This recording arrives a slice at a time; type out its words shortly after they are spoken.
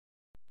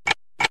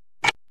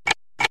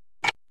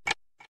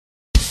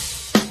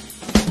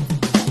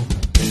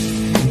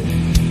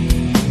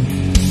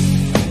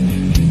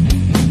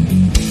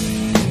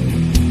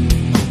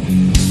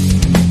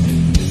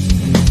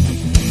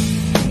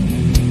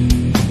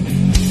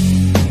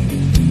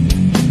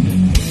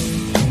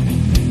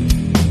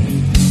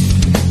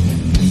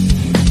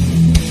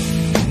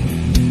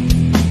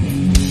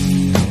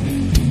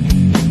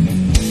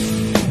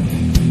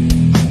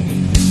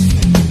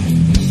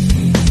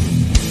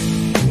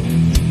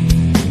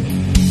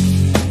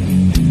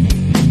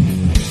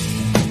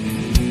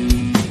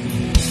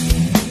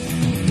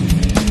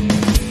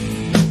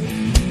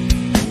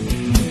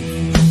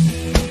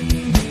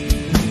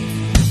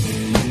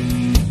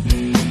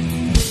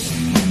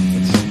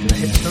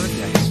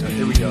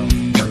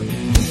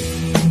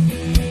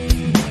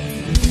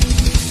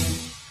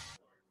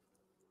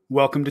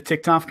Welcome to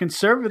TikTok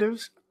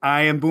Conservatives.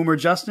 I am Boomer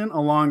Justin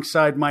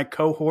alongside my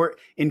cohort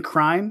in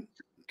crime,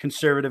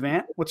 Conservative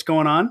Ant. What's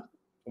going on?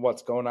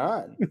 What's going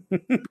on?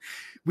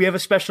 We have a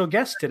special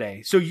guest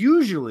today. So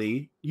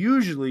usually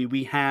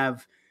we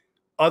have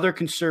other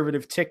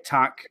conservative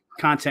TikTok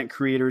content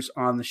creators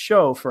on the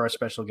show for our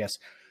special guests.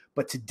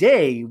 But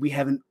today we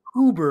have an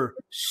uber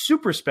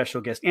super special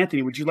guest.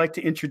 Anthony, would you like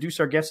to introduce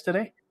our guest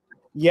today?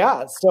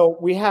 Yeah, so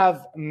we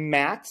have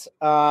Matt.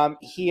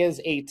 He is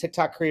a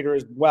TikTok creator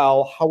as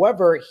well.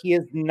 However, he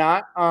is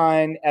not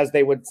on, as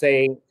they would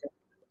say,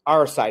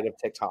 our side of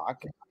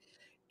TikTok.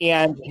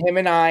 And him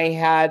and I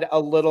had a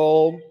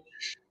little,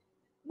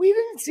 we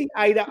didn't see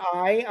eye to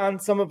eye on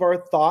some of our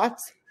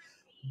thoughts,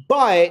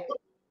 but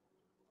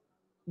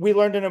we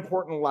learned an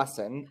important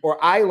lesson, or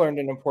I learned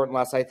an important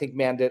lesson, I think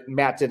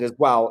Matt did as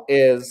well,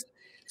 is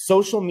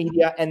social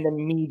media and the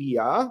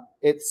media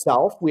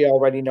itself, we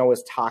already know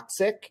is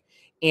toxic.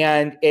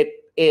 And it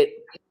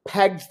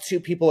pegged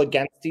two people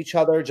against each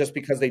other just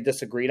because they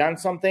disagreed on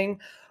something.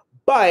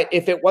 But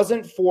if it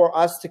wasn't for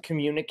us to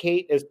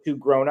communicate as two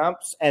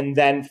grown-ups and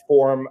then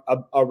form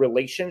a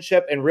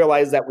relationship and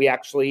realize that we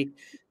actually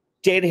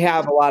did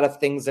have a lot of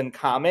things in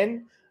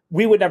common,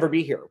 we would never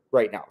be here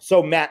right now.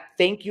 So, Matt,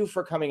 thank you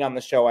for coming on the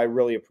show. I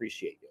really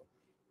appreciate you.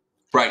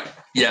 Right.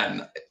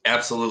 Yeah,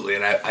 absolutely.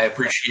 And I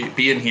appreciate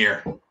being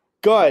here.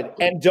 Good.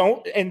 And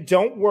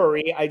don't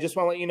worry. I just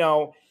want to let you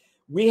know,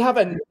 we have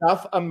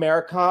enough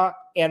America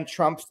and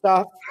Trump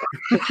stuff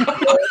to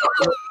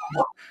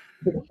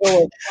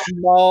fill a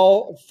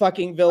small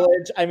fucking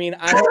village. I mean,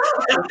 I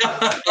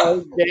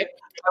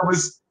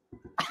was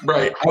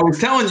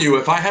telling you,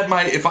 if I had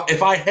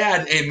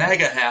a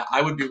MAGA hat,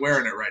 I would be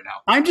wearing it right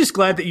now. I'm just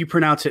glad that you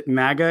pronounce it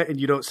MAGA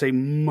and you don't say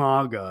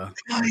MAGA.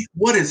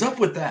 What is up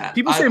with that?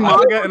 People say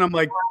MAGA, and I'm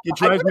like, it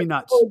drives me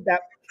nuts.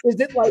 Is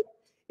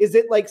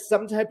it like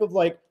some type of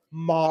like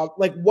MAGA?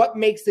 Like, what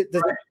makes it?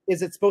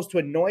 Is it supposed to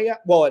annoy you?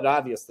 Well, it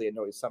obviously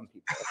annoys some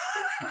people.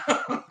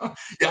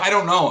 Yeah, I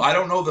don't know. I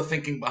don't know the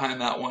thinking behind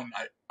that one.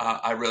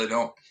 I really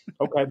don't.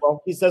 Okay,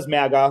 well, he says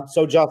MAGA.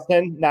 So,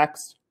 Justin,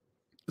 next.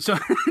 So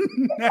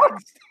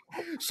next.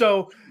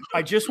 So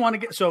I just want to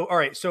get all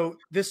right. So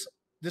this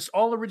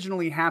all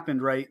originally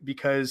happened, right?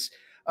 Because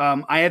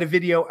I had a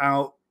video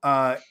out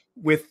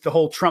with the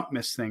whole Trump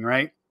miss thing,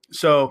 right?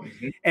 So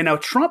and now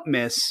Trump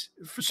miss.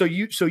 So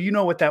you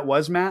know what that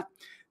was, Matt?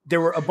 There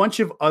were a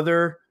bunch of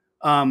other.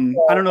 I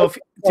don't know if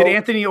did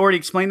Anthony already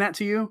explain that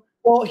to you?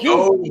 Well,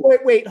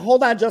 wait,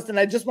 hold on, Justin.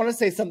 I just want to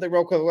say something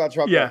real quick about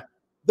Trump. Yeah.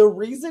 The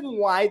reason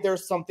why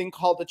there's something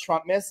called the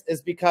Trump miss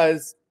is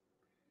because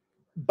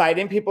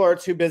Biden people are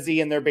too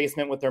busy in their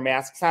basement with their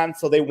masks on,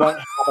 so they won't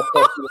have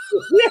a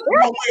Wait.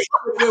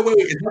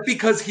 Is that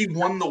because he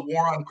won the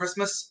war on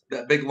Christmas?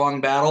 That big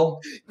long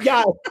battle?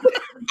 Yeah. Okay.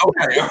 All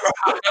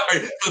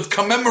right. So it's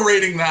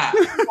commemorating that.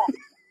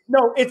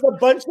 No, it's a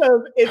bunch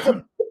of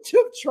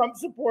Trump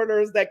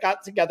supporters that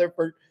got together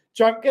for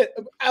Trump. A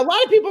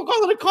lot of people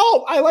call it a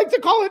cult. I like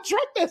to call it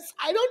Trumpness.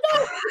 I don't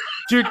know.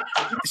 Dude,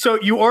 so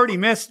you already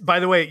missed,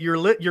 by the way, you're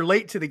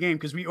late to the game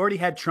because we already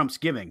had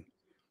Trumpsgiving.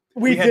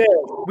 We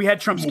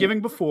had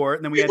Trumpsgiving before,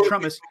 and then we had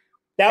Trumpmas.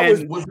 That was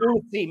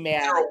juicy,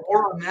 man. There a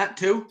war on that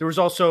too? There was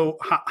also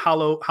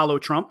Hollow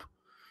Trump.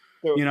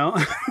 You know,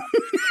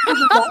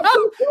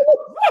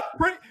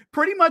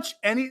 pretty much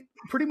any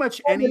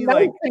the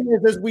like thing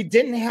is we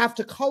didn't have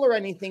to color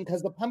anything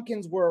because the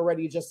pumpkins were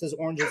already just as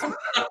orange as.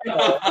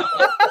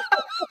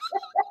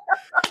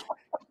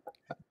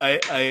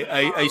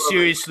 I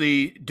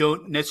seriously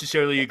don't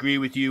necessarily agree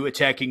with you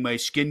attacking my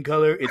skin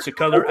color. It's a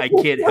color I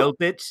can't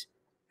help it.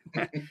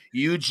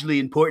 Hugely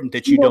important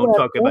that you don't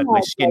talk about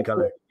my skin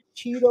color.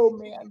 Cheeto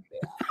man.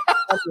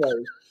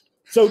 Anyway,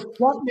 so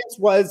Trumpness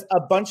was a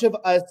bunch of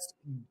us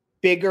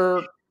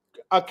bigger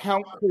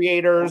account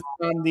creators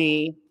on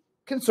the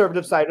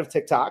conservative side of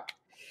TikTok.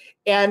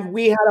 And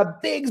we had a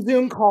big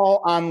Zoom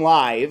call on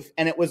live,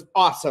 and it was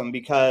awesome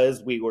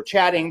because we were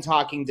chatting,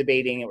 talking,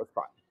 debating. It was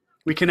fun.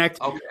 We connect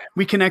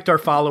our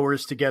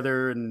followers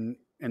together and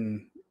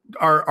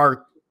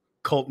our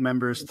cult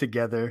members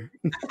together.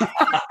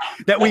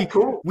 That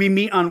we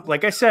meet on,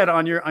 like I said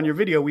on your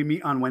video, we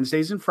meet on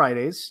Wednesdays and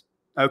Fridays.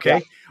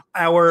 Okay.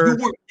 Yeah.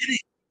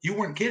 You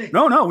weren't kidding.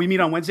 No, we meet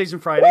on Wednesdays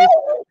and Fridays.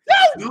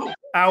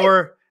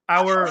 Our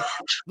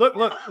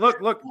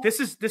look. This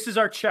is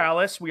our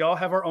chalice. We all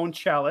have our own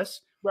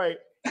chalice. Right.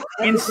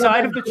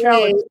 Inside of the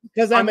chalice.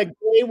 Because I'm a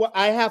gay one.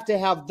 I have to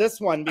have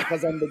this one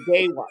because I'm the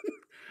gay one.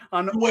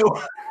 On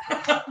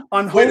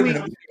Holy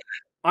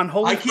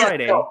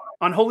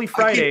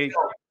Friday,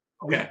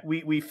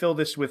 we fill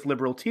this with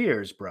liberal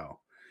tears, bro.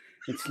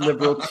 It's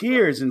liberal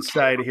tears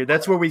inside of here.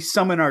 That's where we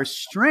summon our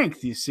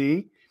strength, you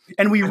see.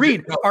 And we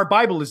read, our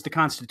Bible is the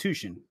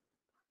Constitution.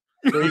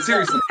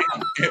 Seriously,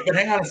 but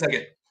hang on a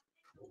second.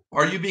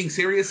 Are you being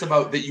serious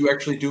about that you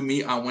actually do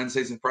meet on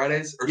Wednesdays and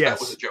Fridays? Or yes. That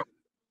was a joke?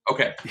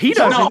 Okay. He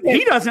doesn't.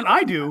 He doesn't.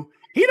 I do.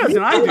 He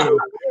doesn't. I do.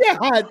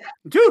 that.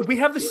 Dude, we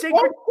have the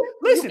sacred.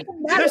 Listen,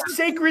 cannot- the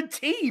sacred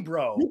tea,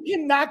 bro. You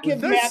cannot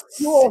give The Matt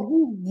fuel.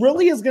 Who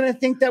really is going to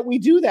think that we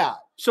do that?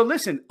 So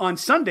listen, on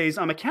Sundays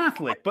I'm a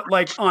Catholic, but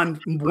like on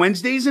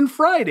Wednesdays and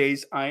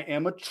Fridays I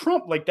am a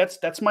Trump. Like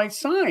that's my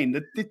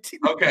sign.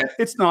 Okay.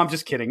 No, I'm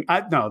just kidding.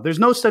 No, there's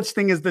no such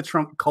thing as the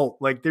Trump cult.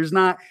 Like there's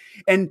not.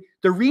 And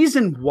the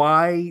reason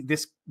why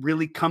this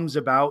really comes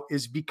about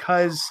is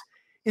because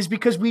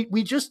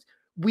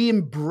we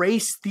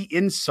embrace the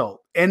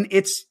insult, and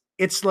it's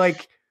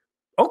like,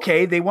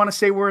 okay, they want to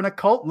say we're in a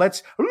cult.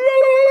 Let's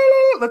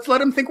let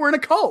them think we're in a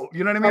cult.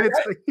 You know what I mean? Okay.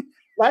 It's like,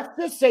 Let's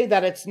just say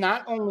that it's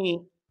not only.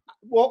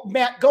 Well,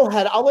 Matt, go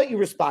ahead. I'll let you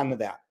respond to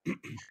that.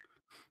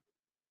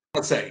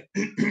 Let's say,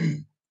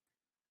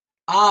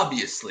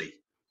 obviously,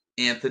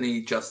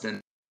 Anthony, Justin,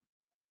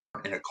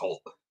 are in a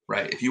cult,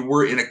 right? If you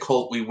were in a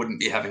cult, we wouldn't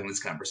be having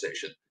this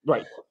conversation.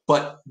 Right.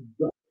 But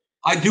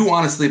I do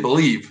honestly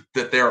believe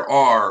that there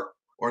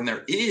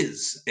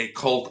is a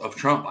cult of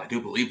Trump. I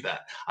do believe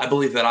that. I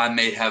believe that I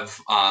may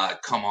have I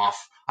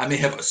may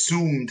have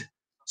assumed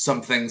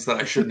some things that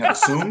I shouldn't have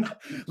assumed.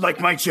 like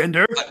my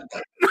gender.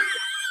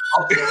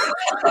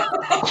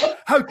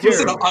 How dare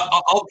Listen, you?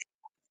 I'll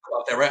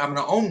out there, right? I'm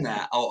going to own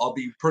that. I'll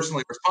be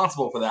personally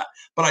responsible for that.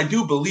 But I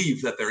do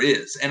believe that there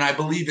is, and I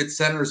believe it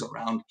centers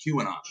around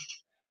QAnon.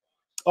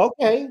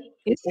 Okay,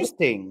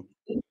 interesting.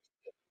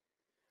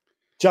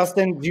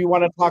 Justin, do you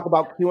want to talk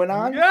about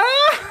QAnon? Yeah.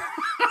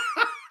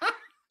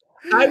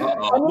 I'm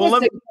going to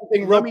say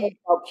something real let me- quick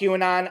about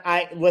QAnon.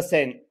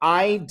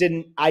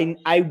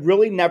 I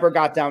really never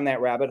got down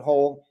that rabbit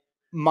hole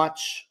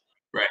much.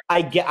 Right.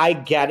 I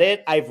get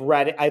it. I've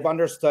read it. I've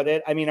understood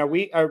it. I mean,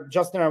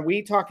 Justin, are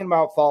we talking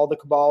about Fall of the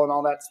Cabal and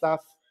all that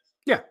stuff?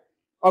 Yeah.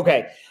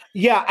 Okay.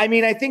 Yeah. I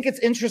mean, I think it's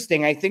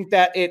interesting. I think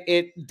that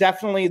it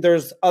definitely,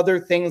 there's other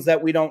things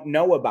that we don't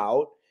know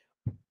about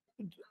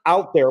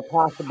out there,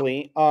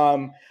 possibly.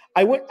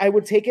 I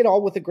would take it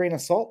all with a grain of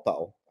salt,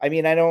 though. I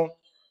mean,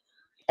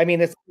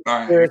 it's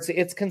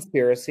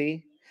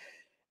conspiracy.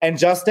 And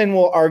Justin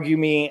will argue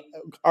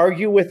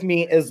with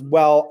me as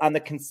well on the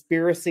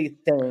conspiracy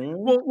thing.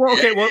 Well,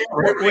 okay. Well,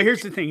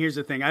 here's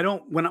the thing. I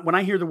don't, when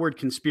I hear the word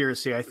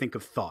conspiracy, I think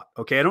of thought.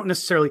 Okay.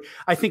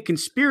 I think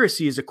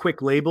conspiracy is a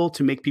quick label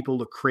to make people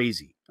look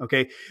crazy.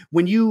 Okay.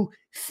 When you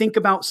think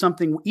about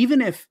something,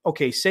 even if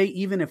 1%,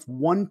 even if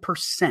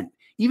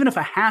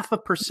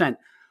 0.5%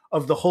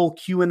 of the whole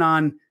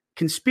QAnon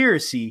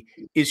conspiracy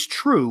is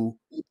true,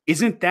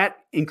 isn't that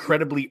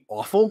incredibly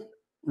awful?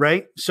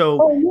 Right. So,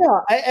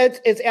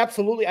 it's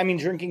absolutely. I mean,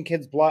 drinking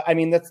kids' blood. I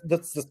mean, that's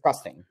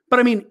disgusting. But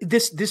I mean,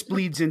 this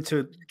bleeds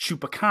into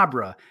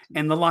Chupacabra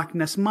and the Loch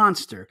Ness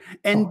Monster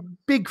and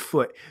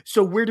Bigfoot.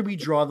 So where do we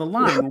draw the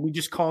line when we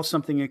just call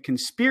something a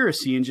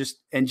conspiracy and just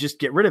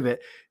get rid of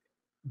it?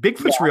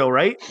 Bigfoot's real,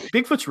 right?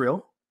 Bigfoot's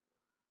real,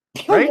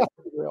 right?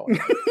 Real.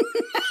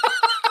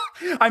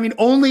 I mean,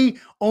 only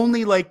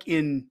like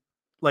in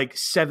like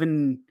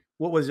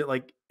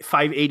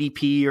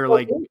 580p or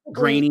like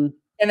grainy.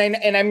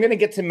 And I'm going to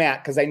get to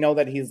Matt because I know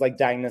that he's like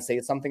dying to say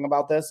something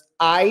about this.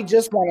 I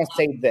just want to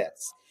say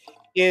this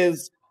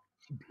is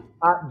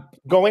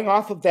going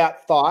off of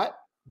that thought,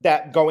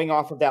 going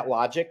off of that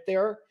logic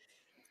there.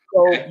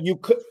 So you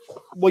could,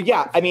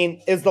 I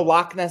mean, is the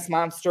Loch Ness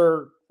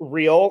Monster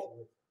real?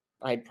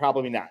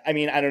 Probably not. I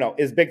mean, I don't know.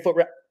 Is Bigfoot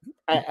real?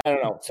 I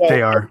don't know. So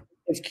they are.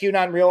 Is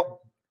QAnon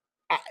real?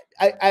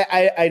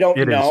 I don't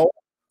know.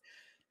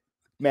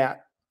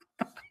 Matt.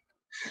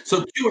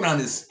 So QAnon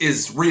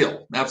is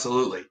real,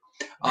 absolutely.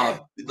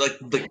 Like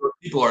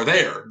people are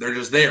there; they're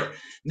just there.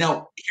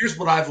 Now, here's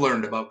what I've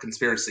learned about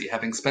conspiracy,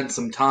 having spent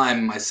some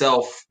time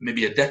myself,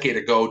 maybe a decade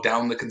ago,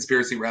 down the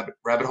conspiracy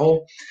rabbit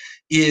hole.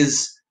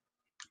 Is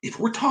if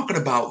we're talking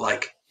about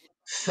like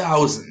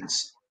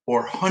thousands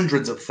or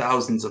hundreds of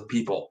thousands of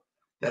people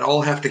that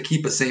all have to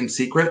keep a same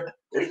secret,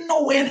 there's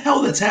no way in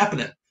hell that's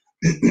happening.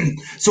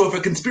 So if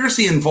a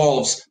conspiracy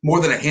involves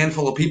more than a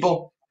handful of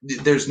people,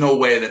 there's no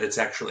way that it's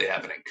actually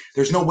happening.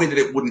 There's no way that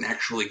it wouldn't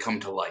actually come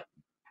to light.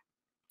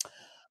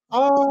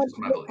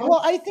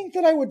 Well, I think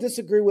that I would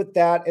disagree with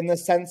that in the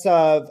sense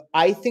of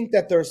I think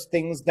that there's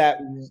things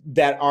that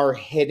are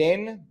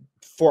hidden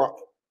for.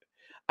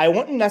 I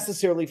wouldn't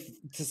necessarily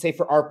to say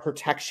for our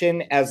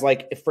protection as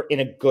like in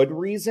a good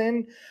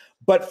reason,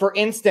 but for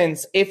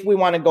instance, if we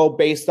want to go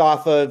based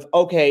off of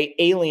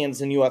aliens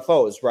and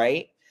UFOs,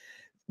 right?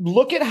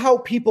 Look at how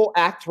people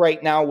act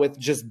right now with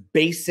just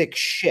basic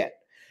shit.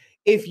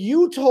 If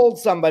you told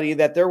somebody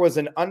that there was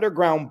an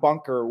underground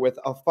bunker with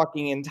a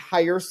fucking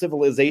entire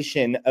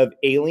civilization of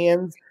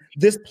aliens,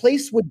 this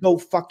place would go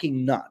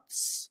fucking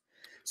nuts.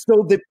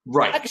 So the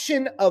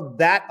protection of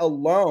that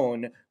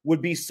alone would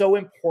be so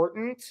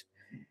important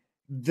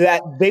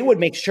that they would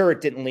make sure it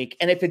didn't leak.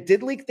 And if it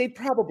did leak, they'd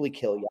probably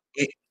kill you.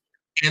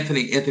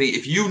 Anthony,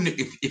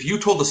 if you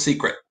told a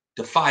secret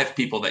to 5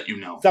 people that you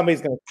know,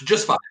 somebody's going to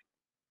just 5.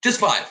 Just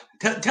 5.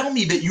 Tell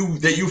me that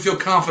you feel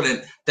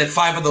confident that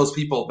 5 of those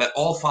people, that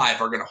all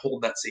 5 are going to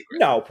hold that secret.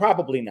 No,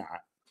 probably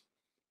not.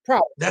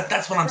 Probably.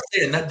 That's what I'm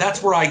saying.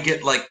 That's where I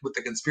get like with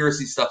the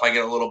conspiracy stuff. I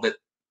get a little bit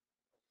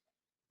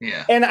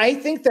Yeah. And I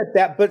think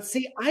but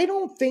see, I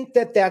don't think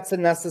that's a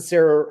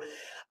necessary.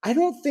 I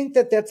don't think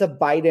that's a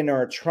Biden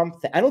or a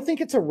Trump thing. I don't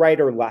think it's a right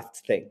or left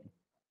thing.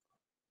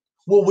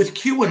 Well, with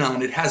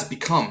QAnon, it has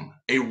become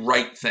a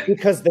right thing.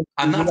 Because the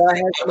I'm media not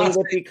saying, has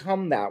made it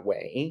become that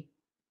way.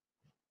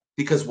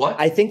 Because what?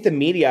 I think the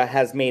media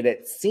has made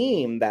it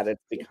seem that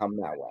it's become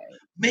that way.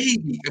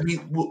 Maybe. I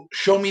mean,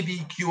 show me the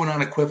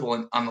QAnon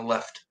equivalent on the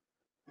left.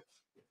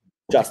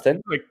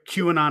 Justin? Like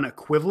QAnon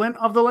equivalent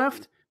of the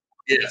left?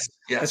 Yes.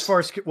 As far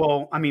as,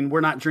 well, I mean,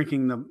 we're not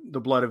drinking the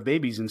blood of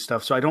babies and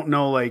stuff, so I don't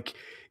know, like,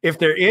 if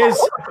there is,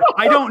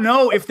 I don't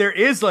know if there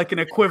is like an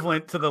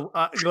equivalent to the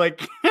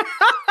like.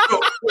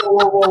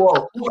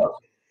 Whoa.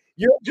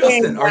 You're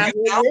Justin, are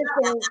you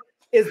saying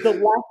is the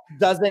left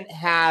doesn't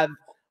have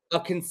a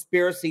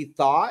conspiracy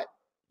thought?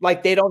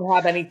 Like they don't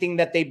have anything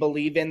that they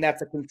believe in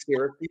that's a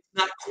conspiracy? It's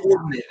not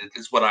coordinated,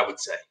 is what I would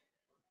say.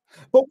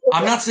 But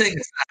I'm not saying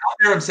it's not out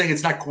there. I'm saying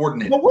it's not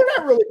coordinated. But we're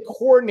not really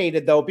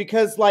coordinated though,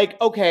 because like,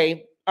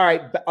 okay, all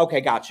right, okay,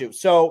 got you.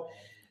 So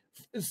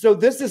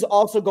this is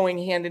also going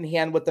hand in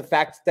hand with the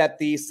fact that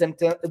the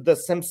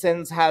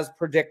Simpsons has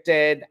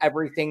predicted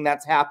everything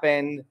that's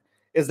happened.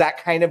 Is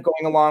that kind of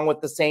going along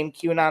with the same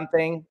QAnon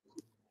thing?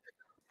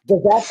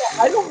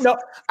 I don't know.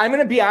 I'm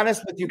going to be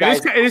honest with you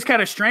guys. It is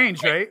kind of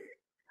strange, right?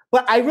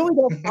 But I really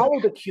don't follow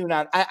the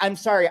QAnon. I'm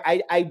sorry.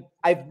 I've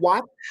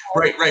watched.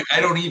 Right. I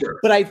don't either.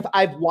 But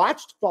I've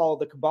watched Follow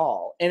the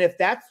Cabal, and if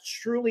that's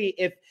truly,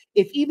 if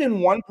even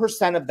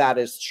 1% of that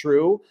is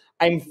true,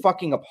 I'm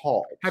fucking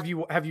appalled. Have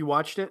you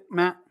watched it,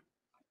 Matt?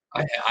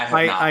 I have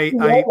not. I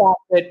watched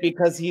it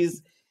because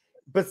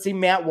but see,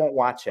 Matt won't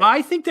watch it.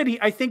 I think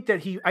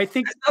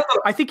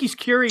he's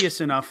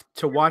curious enough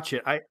to watch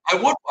it. I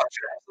would watch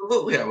it.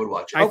 Absolutely, I would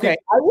watch it. Okay,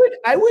 I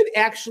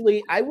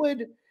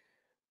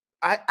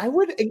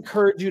would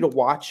encourage you to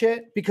watch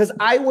it because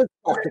I was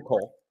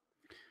skeptical.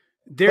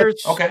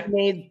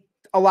 Made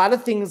a lot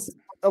of things,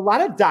 a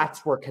lot of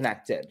dots were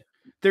connected.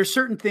 There's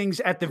certain things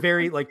at the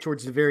very, like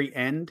towards the very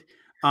end,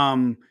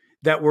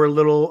 that were a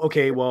little,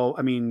 okay, well,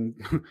 I mean,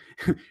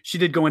 she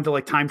did go into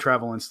like time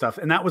travel and stuff.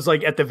 And that was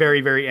like at the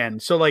very, very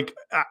end. So like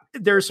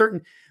there are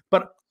certain,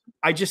 but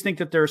I just think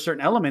that there are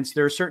certain elements,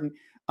 there are certain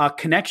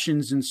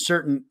connections and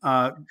certain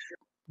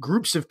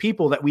groups of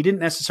people that we didn't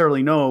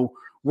necessarily know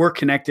were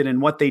connected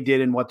and what they did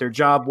and what their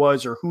job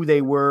was or who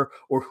they were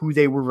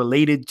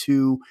related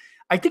to.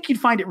 I think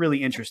you'd find it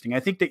really interesting. I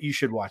think that you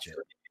should watch it.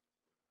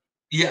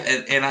 Yeah.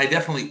 And I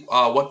definitely,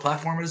 what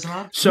platform is it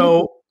on?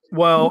 So,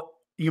 well,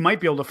 you might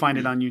be able to find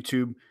it on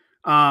YouTube.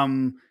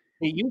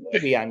 It used to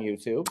be on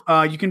YouTube.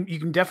 You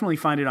can definitely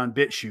find it on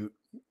BitChute.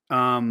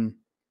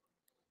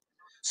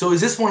 So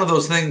is this one of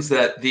those things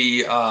that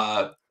the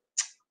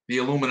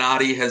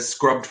Illuminati has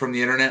scrubbed from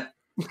the internet?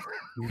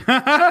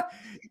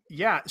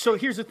 Yeah. So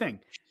here's the thing.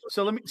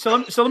 So let me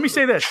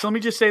say this. So let me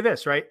just say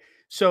this, right?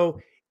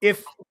 So do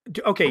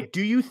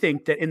you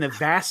think that in the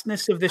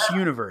vastness of this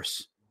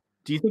universe,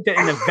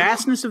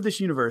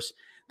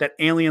 that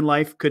alien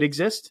life could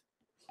exist?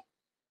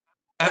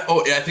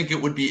 I think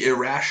it would be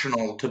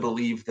irrational to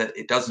believe that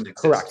it doesn't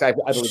exist. Correct. I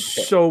believe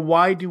so. So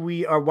why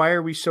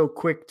are we so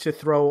quick to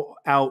throw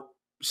out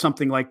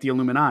something like the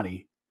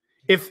Illuminati?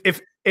 If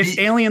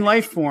alien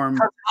life form.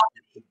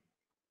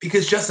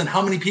 Because Justin,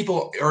 how many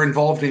people are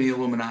involved in the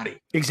Illuminati?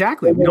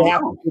 Exactly. We don't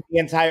know. The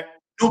entire.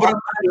 No, but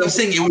I'm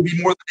saying it would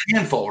be more than a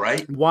handful,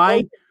 right?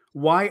 Why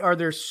are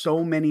there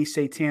so many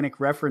satanic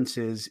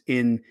references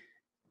in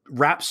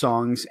rap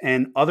songs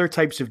and other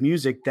types of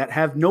music that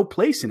have no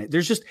place in it?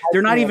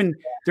 They're not even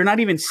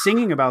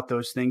singing about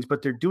those things,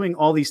 but they're doing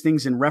all these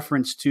things in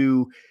reference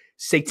to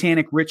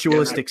satanic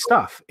ritualistic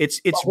stuff.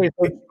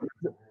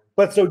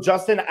 But so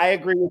Justin, I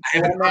agree with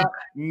you on that.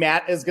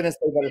 Matt is going to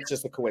say that it's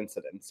just a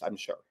coincidence. I'm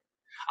sure.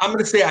 I'm going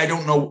to say I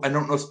don't know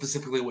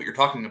specifically what you're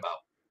talking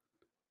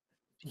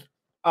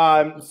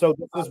about. So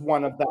this is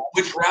one of them.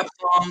 Which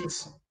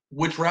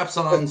rap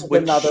songs?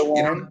 Which another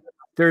one?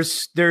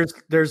 There's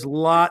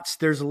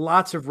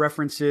lots of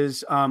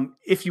references.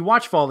 If you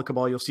watch Follow the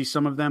Cabal, you'll see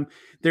some of them.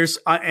 There's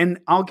and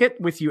I'll get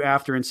with you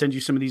after and send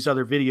you some of these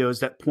other videos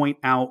that point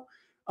out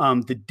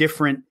the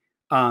different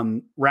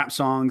rap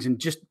songs and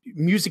just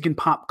music and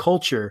pop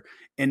culture,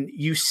 and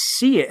you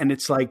see it, and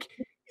it's like,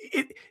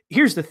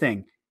 here's the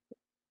thing.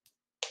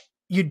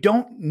 You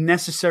don't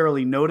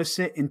necessarily notice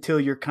it until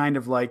you're kind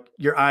of like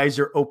your eyes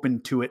are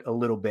open to it a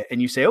little bit and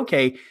you say,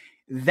 okay,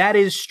 that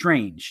is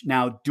strange.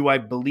 Now, do I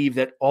believe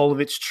that all of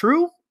it's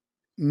true?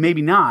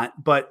 Maybe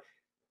not, but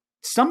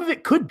some of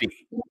it could be.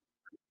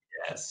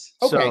 Yes.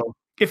 Okay. So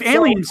if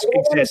aliens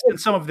exist, then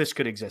some of this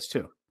could exist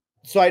too.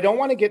 So I don't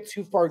want to get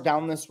too far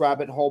down this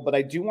rabbit hole, but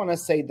I do want to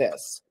say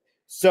this.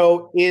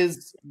 So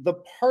is the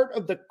part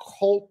of the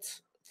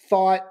cult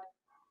thought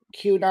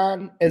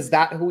QAnon, is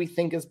that who we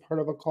think is part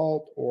of a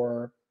cult, or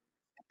are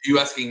you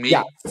asking me?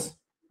 Yes.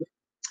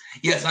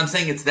 Yes, I'm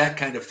saying it's that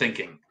kind of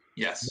thinking.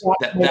 Yes.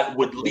 That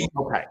would lead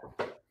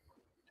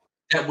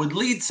that would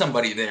lead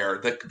somebody there.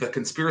 The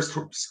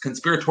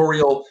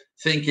conspiratorial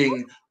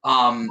thinking.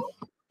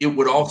 It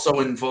would also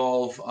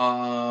involve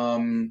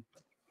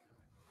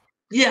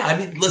Yeah, I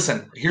mean,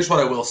 listen, here's what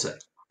I will say.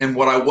 And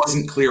what I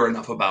wasn't clear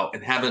enough about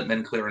and haven't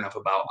been clear enough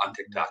about on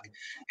TikTok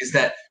is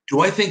that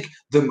do I think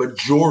the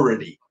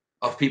majority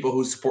of people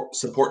who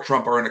support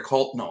Trump are in a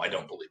cult? No, I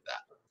don't believe that.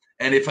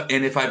 And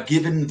if I've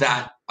given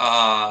that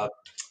that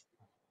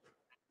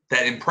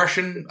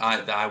impression,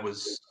 I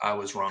was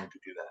wrong to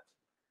do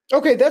that.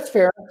 Okay, that's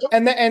fair.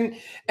 And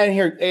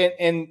here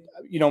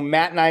you know,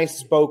 Matt and I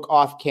spoke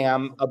off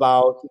cam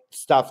about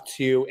stuff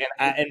too.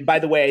 And by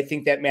the way, I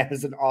think that Matt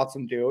is an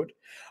awesome dude.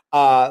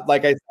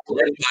 Like I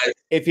said,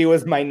 if he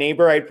was my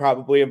neighbor, I'd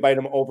probably invite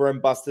him over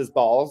and bust his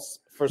balls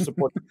for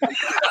support.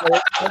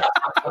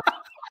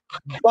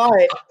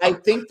 But I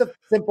think the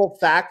simple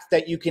fact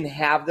that you can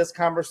have this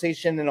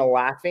conversation in a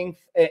laughing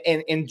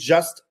and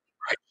just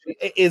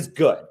is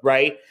good,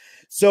 right?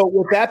 So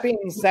with that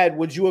being said,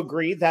 would you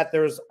agree that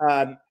there's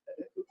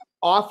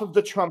off of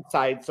the Trump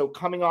side, so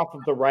coming off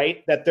of the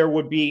right, that there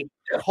would be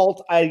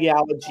cult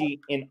ideology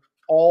in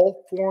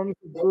all forms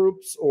of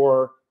groups,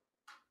 or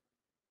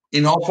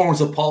in all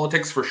forms of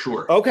politics, for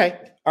sure? Okay,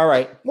 all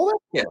right.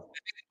 Well, yeah,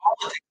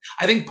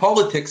 I think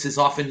politics is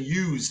often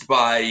used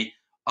by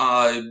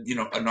you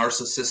know, a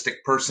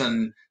narcissistic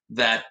person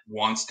that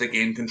wants to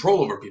gain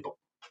control over people.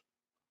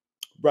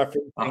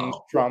 Referencing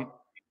Trump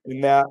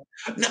in that.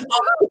 No,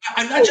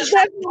 I'm not just.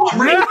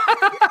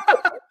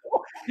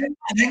 Hang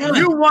on.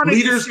 You wanted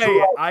leaders to say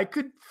it. I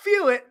could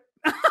feel it.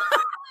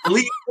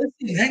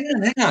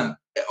 Hang on.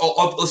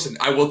 Listen,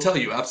 I will tell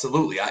you,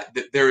 absolutely.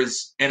 There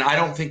is, and I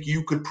don't think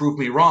you could prove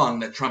me wrong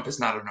that Trump is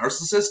not a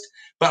narcissist,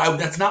 but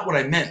that's not what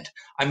I meant.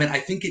 I mean, I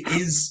think it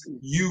is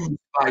used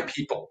by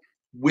people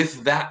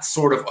with that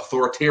sort of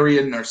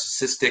authoritarian,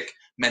 narcissistic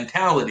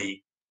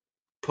mentality.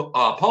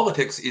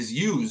 Politics is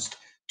used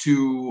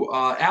to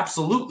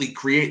absolutely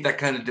create that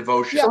kind of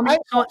devotion. Yeah,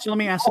 let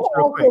me ask this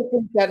real quick. I also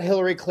think that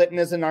Hillary Clinton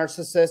is a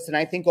narcissist, and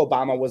I think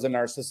Obama was a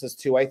narcissist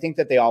too. I think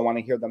that they all want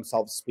to hear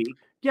themselves speak.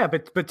 Yeah,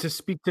 but to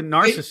speak to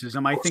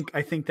narcissism,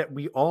 I think that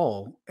we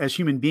all, as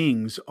human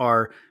beings,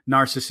 are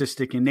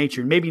narcissistic in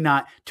nature. Maybe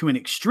not to an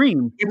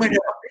extreme,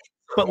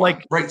 but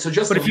like right. So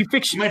just but if you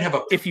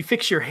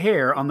fix your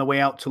hair on the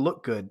way out to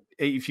look good,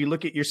 if you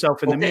look at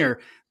yourself in the mirror,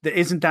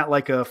 isn't that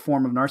like a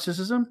form of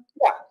narcissism?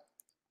 Yeah.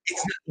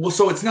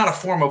 So it's not a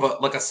form of a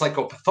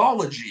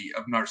psychopathology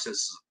of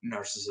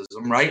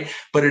narcissism, right?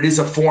 But it is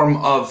a form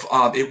of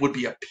it would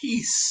be a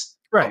piece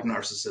of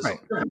narcissism.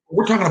 Right.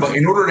 We're talking about,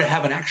 in order to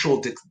have an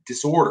actual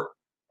disorder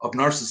of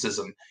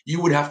narcissism,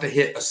 you would have to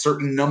hit a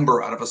certain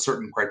number out of a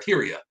certain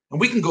criteria, and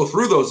we can go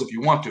through those if you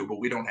want to, but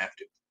we don't have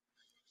to.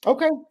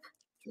 Okay,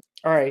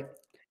 all right,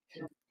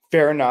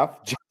 fair enough.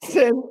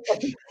 Justin,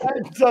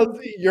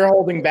 you're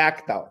holding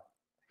back though.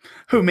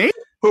 Who, me?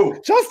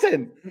 Who?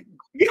 Justin.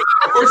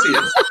 Of course he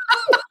is.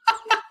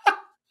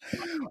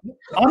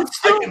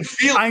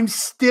 I'm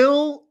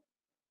still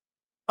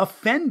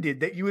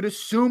offended that you would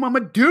assume I'm a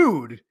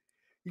dude.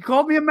 You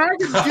called me a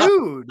MAGA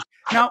dude.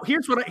 Now,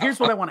 here's what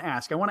I want to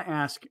ask. I want to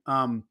ask,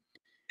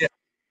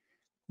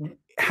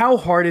 how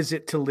hard is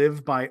it to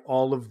live by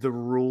all of the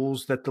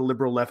rules that the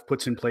liberal left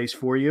puts in place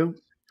for you?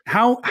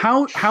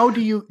 How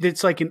do you?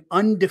 It's like an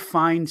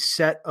undefined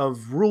set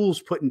of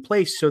rules put in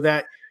place so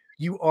that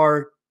you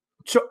are.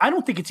 So I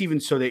don't think it's even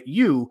so that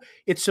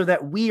it's so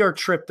that we are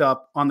tripped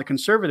up on the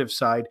conservative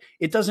side.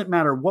 It doesn't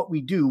matter what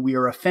we do. We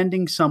are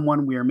offending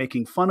someone. We are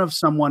making fun of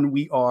someone.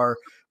 We are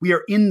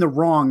in the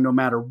wrong no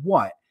matter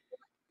what.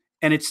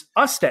 And it's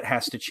us that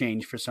has to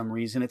change for some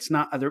reason. It's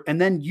not other.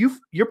 And then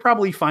you're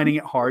probably finding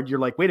it hard. You're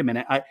like, wait a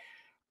minute.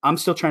 I'm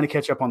still trying to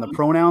catch up on the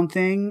pronoun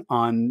thing,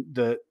 on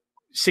the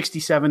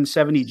 67,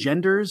 70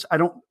 genders. I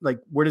don't like,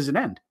 where does it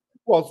end?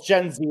 Well,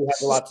 Gen Z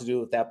has a lot to do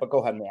with that, but go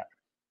ahead, Matt.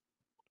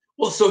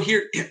 Well, so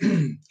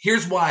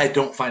here's why I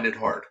don't find it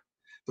hard.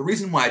 The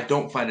reason why I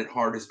don't find it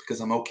hard is because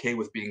I'm okay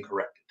with being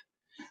corrected.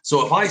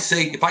 So if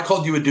I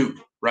called you a dude,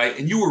 right,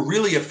 and you were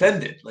really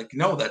offended, like,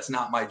 no, that's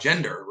not my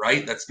gender,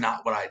 right? That's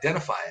not what I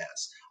identify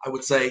as. I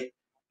would say,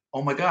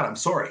 oh my God, I'm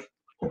sorry.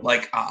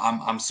 Like,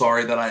 I'm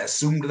sorry that I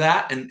assumed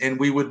that, and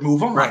we would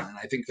move on. Right. And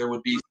I think there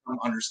would be some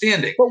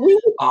understanding. But we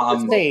would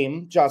do the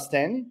same,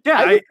 Justin. Well,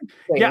 I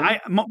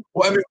mean,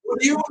 what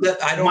do you?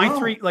 I don't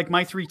know.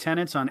 My three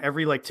tenets on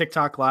every like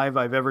TikTok live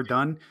I've ever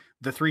done.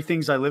 The three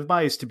things I live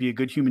by is to be a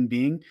good human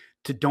being,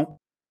 to don't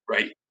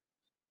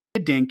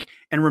dink,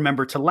 and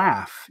remember to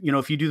laugh. You know,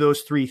 if you do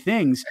those three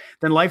things,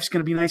 then life's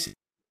going to be nice.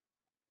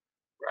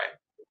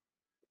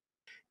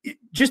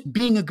 Just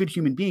being a good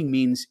human being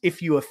means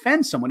if you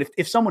offend someone,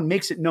 if someone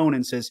makes it known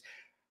and says,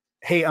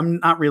 hey, I'm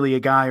not really a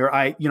guy, or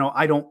I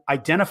don't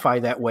identify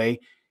that way.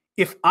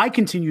 If I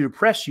continue to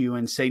press you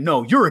and say,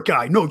 no, you're a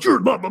guy, no, you're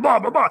blah, blah, blah,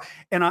 blah, blah.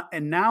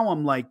 And now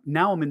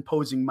I'm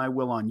imposing my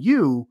will on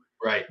you.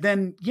 Right.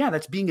 Then yeah,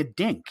 that's being a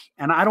dink.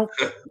 And I'm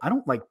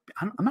not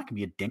gonna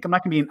be a dink. I'm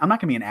not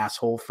gonna be an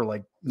asshole for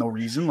like no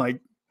reason. Like,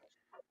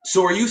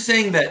 so are you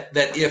saying that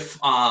if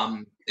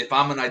I'm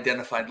an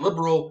identified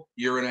liberal,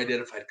 you're an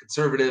identified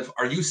conservative,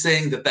 are you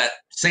saying that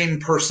same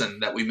person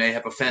that we may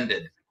have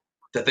offended,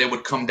 that they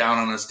would come down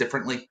on us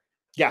differently?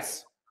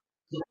 Yes.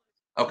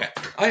 Okay,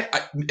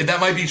 that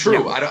might be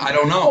true. Yeah. I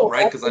don't know,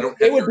 right? Because I don't.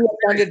 They would be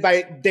offended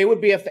by. They would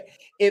be if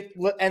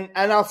and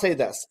I'll say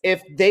this: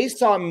 if they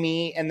saw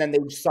me and then they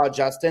saw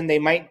Justin, they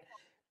might.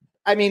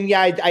 I mean,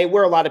 yeah, I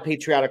wear a lot of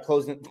patriotic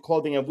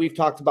clothing, and we've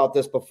talked about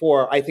this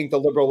before. I think the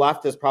liberal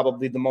left is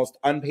probably the most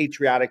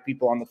unpatriotic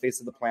people on the face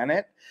of the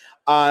planet.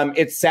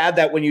 It's sad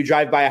that when you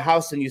drive by a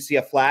house and you see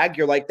a flag,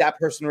 you're like, that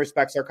person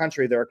respects our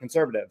country. They're a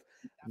conservative.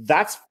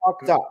 That's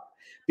fucked up.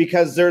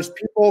 Because there's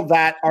people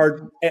that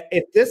are,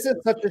 if this is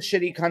such a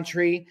shitty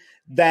country,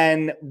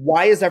 then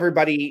why is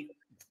everybody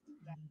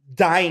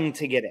dying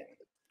to get in?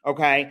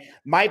 Okay.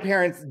 My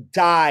parents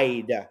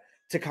died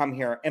to come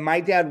here, and my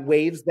dad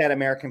waves that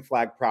American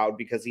flag proud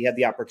because he had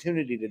the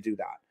opportunity to do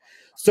that.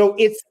 So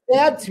it's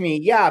sad to me.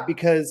 Yeah.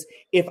 Because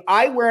if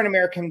I wear an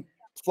American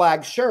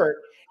flag shirt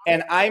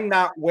and I'm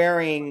not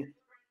wearing,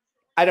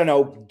 I don't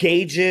know,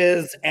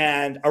 gauges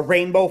and a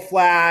rainbow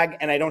flag,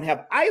 and I don't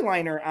have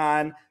eyeliner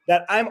on,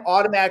 that I'm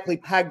automatically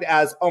pegged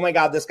as, oh my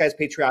God, this guy's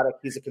patriotic.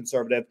 He's a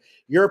conservative.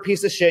 You're a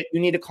piece of shit.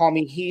 You need to call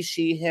me he,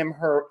 she, him,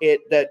 her,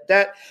 it,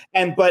 that.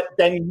 But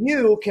then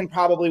you can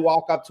probably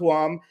walk up to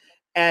him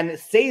and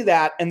say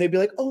that, and they'd be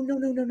like, oh,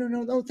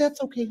 no, that's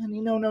okay, honey.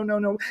 No.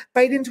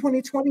 Biden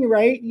 2020,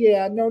 right?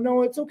 Yeah,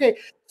 no, it's okay.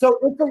 So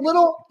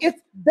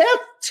that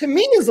to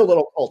me is a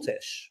little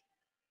cultish.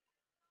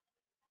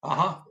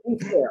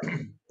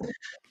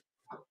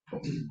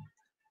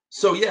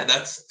 So yeah,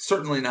 that's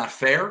certainly not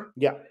fair.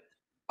 Yeah.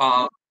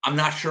 I'm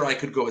not sure I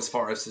could go as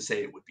far as to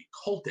say it would be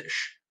cultish,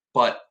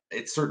 but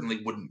it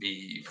certainly wouldn't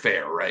be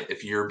fair, right?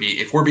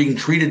 If we're being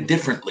treated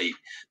differently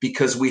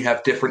because we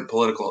have different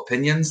political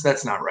opinions,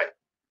 that's not right.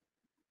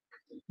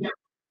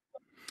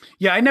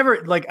 Yeah, I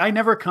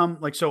never come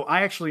like, so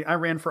I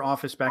ran for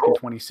office back in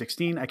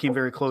 2016. I came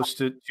very close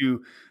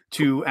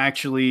to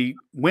actually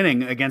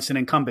winning against an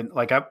incumbent.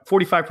 Like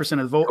 45% of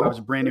the vote. I was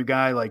a brand new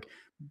guy, like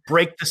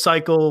break the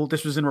cycle.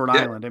 This was in Rhode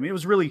Island. I mean,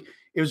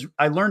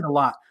 I learned a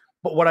lot,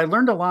 but what I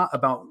learned a lot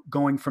about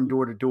going from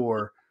door to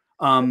door,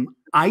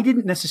 I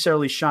didn't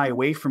necessarily shy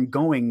away from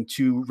going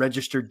to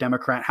registered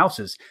Democrat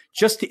houses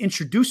just to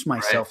introduce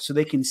myself so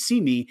they can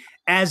see me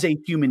as a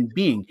human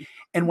being.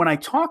 And when I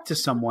talk to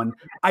someone,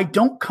 I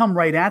don't come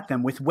right at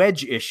them with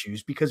wedge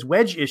issues, because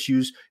wedge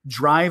issues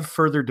drive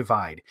further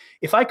divide.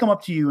 If I come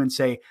up to you and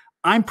say,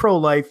 I'm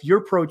pro-life,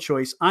 you're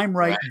pro-choice, I'm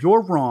right,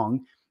 you're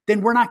wrong,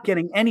 then we're not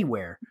getting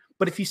anywhere.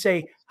 But if you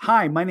say,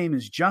 hi, my name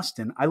is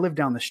Justin, I live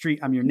down the street,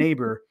 I'm your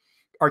neighbor,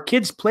 our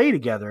kids play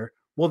together,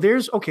 well,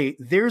 there's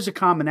a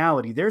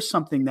commonality. There's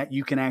something that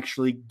you can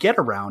actually get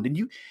around.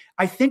 And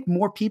I think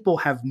more people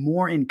have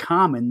more in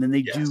common than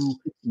they do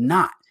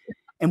not.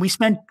 And we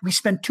spend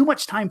too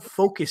much time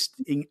focused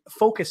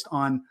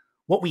on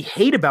what we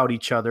hate about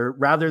each other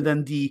rather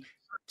than the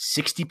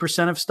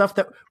 60% of stuff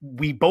that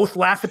we both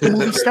laugh at the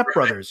movie Step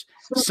Brothers.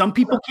 Some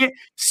people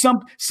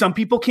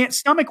can't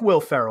stomach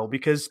Will Ferrell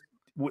because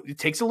it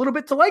takes a little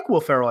bit to like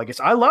Will Ferrell. I guess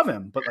I love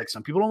him, but like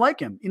some people don't like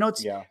him.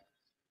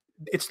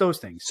 It's those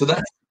things.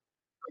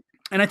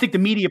 And I think the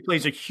media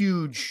plays a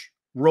huge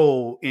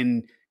role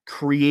in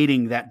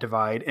creating that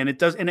divide, and it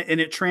does, and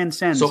it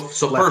transcends. So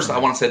first, I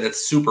want to say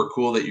that's super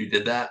cool that you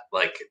did that.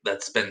 Like,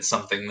 that's been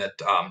something that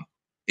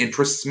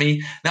interests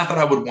me. Not that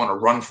I would want to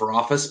run for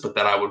office, but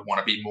that I would want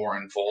to be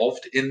more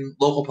involved in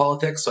local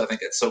politics. So I think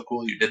it's so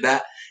cool you did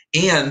that.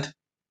 And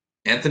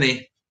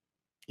Anthony,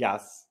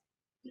 yes,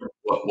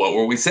 what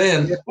were we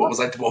saying? What was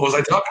I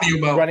talking to you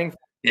about? Running for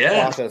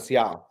office,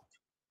 yeah.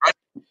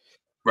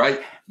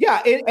 Right.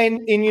 Yeah. And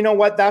you know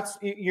what? That's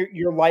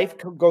your life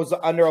goes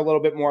under a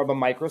little bit more of a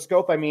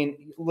microscope. I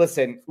mean,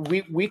 listen,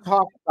 we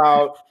talked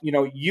about,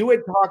 you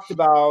had talked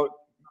about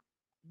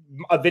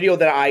a video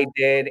that I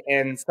did,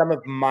 and some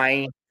of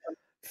my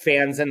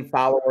fans and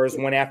followers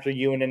went after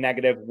you in a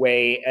negative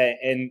way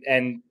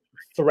and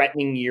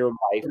threatening your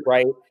life.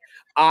 Right.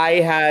 I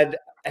had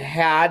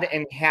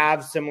and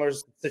have similar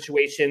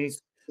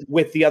situations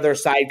with the other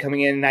side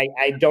coming in. And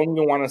I don't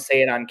even want to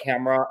say it on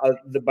camera,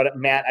 but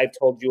Matt, I've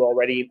told you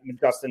already,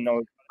 Justin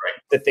knows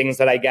the things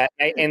that I get.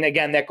 And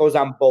again, that goes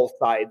on both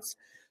sides.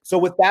 So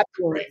with that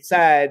being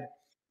said,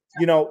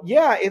 it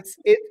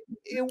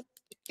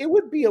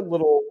would be a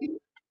little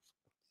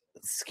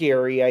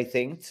scary, I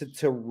think,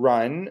 to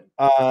run.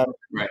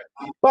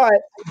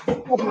 But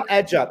have an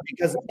edge up,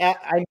 because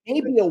I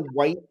may be a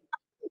white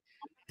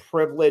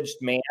privileged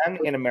man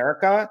in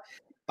America,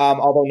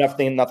 although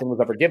nothing was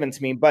ever given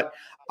to me, but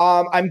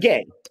I'm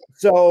gay.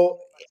 So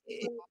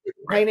it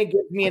kind of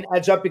gives me an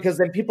edge up, because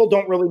then people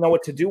don't really know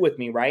what to do with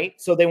me, right?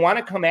 So they want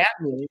to come at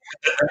me,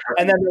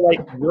 and then they're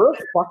like, you're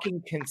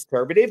fucking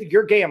conservative,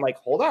 you're gay. I'm like,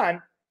 hold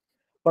on.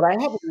 But I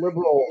have a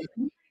liberal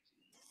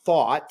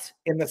thought,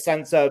 in the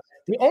sense of,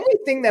 the only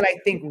thing that I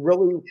think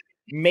really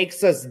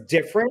makes us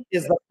different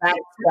is the fact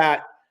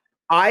that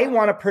I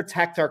want to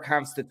protect our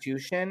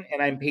Constitution,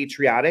 and I'm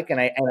patriotic,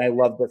 and I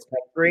love this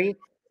country.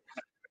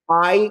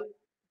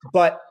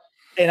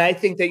 And I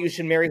think that you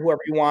should marry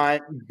whoever you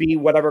want, be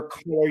whatever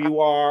color you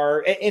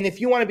are. And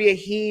if you want to be a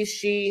he,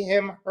 she,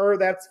 him, her,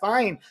 that's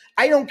fine.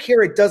 I don't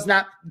care. It does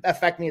not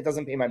affect me. It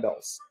doesn't pay my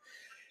bills.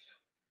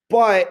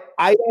 But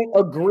I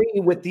don't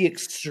agree with the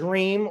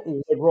extreme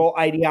liberal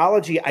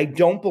ideology. I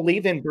don't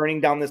believe in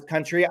burning down this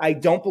country. I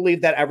don't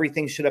believe that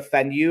everything should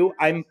offend you.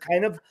 I'm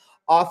kind of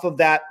off of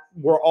that.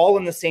 We're all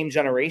in the same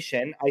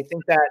generation. I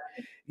think that,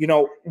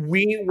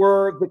 we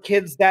were the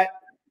kids that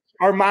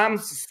our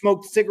moms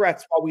smoked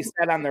cigarettes while we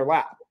sat on their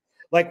lap.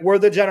 Like, we're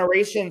the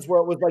generations where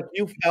it was like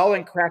you fell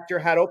and cracked your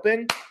head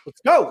open.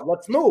 Let's go.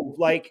 Let's move.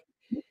 Like,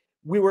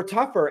 we were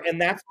tougher.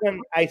 And that's when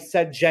I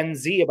said Gen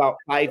Z about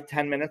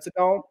 5-10 minutes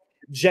ago.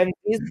 Gen Z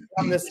is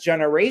from this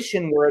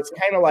generation where it's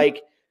kind of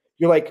like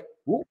you're like,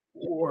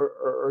 or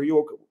are you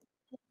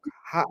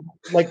okay?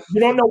 Like, you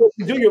don't know what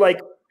to do. You're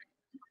like.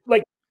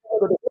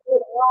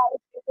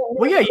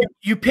 Well, yeah,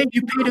 you pay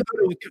to go to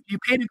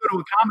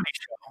a comedy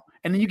show,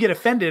 and then you get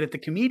offended at the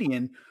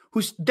comedian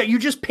that you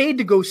just paid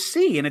to go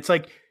see, and it's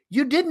like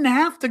you didn't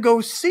have to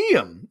go see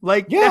him.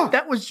 Like, yeah,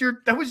 that was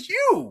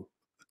you.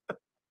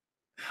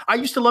 I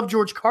used to love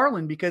George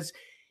Carlin because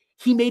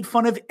he made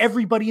fun of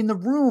everybody in the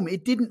room.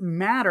 It didn't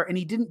matter. And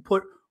he didn't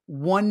put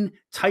one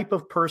type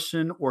of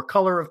person or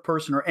color of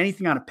person or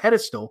anything on a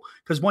pedestal.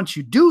 Because once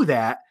you do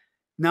that,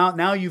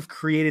 now you've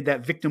created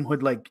that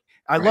victimhood. Like,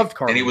 I loved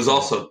Carlin. And he was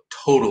also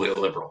totally a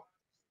liberal.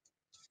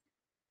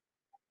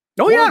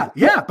 Oh yeah.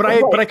 But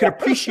I could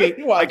appreciate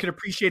his comedy.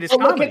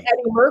 Look at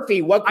Eddie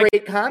Murphy. What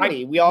great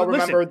comedy. We all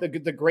remember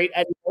the great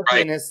Eddie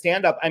Murphy in his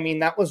stand-up. I mean,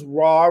 that was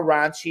raw,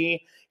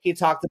 raunchy. He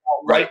talked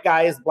about white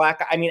guys, black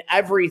guys. I mean,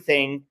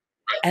 everything.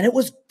 And it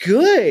was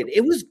good.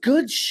 It was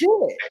good shit,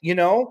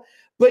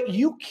 But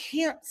you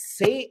can't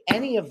say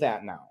any of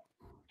that now.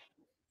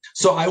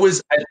 So I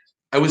was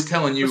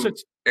telling you,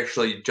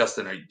 actually,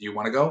 Justin, do you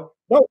want to go?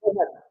 No, go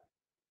ahead.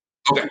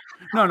 Okay.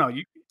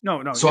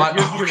 No. So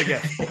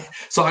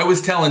so I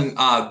was telling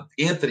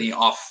Anthony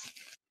off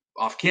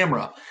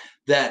camera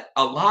that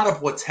a lot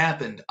of what's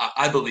happened,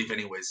 I believe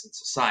anyways, in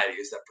society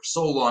is that for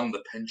so long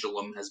the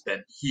pendulum has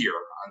been here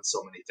on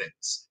so many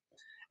things.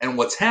 And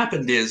what's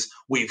happened is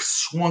we've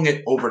swung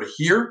it over to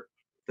here.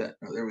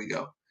 There we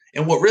go.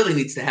 And what really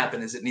needs to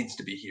happen is it needs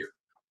to be here.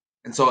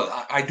 And so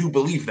I do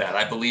believe that.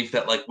 I believe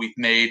that like we've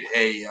made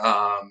a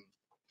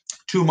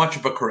too much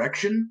of a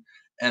correction,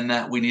 and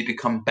that we need to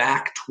come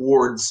back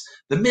towards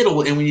the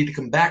middle, and we need to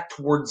come back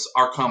towards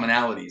our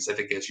commonalities. I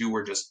think, as you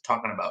were just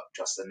talking about,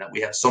 Justin, that we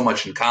have so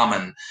much in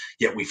common,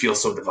 yet we feel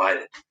so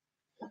divided.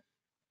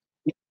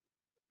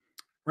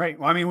 Right.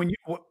 Well, I mean,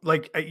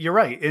 you're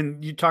right.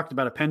 And you talked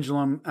about a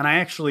pendulum. And I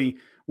actually,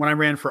 when I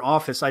ran for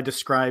office, I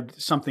described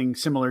something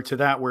similar to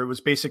that, where it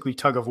was basically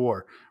tug of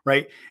war,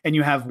 right? And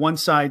you have one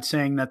side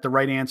saying that the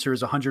right answer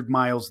is 100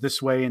 miles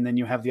this way. And then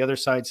you have the other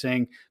side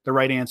saying the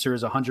right answer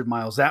is 100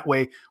 miles that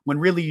way, when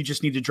really you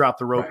just need to drop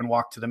the rope and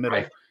walk to the middle.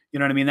 Right. You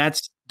know what I mean?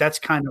 That's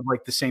kind of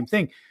like the same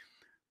thing.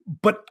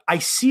 But I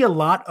see a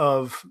lot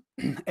of,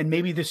 and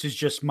maybe this is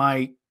just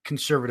my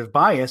conservative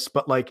bias,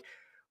 but like,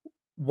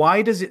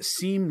 why does it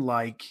seem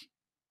like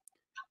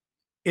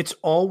it's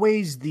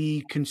always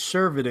the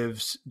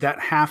conservatives that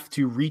have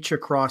to reach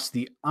across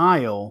the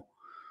aisle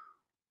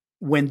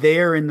when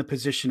they're in the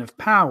position of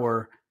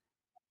power?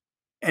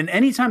 And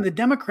anytime the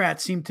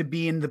Democrats seem to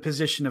be in the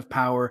position of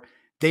power,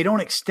 they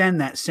don't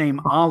extend that same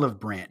olive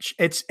branch.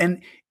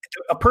 And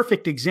a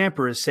perfect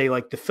example is, say,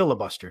 like the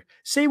filibuster.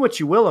 Say what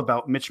you will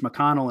about Mitch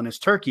McConnell and his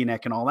turkey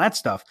neck and all that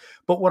stuff.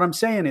 But what I'm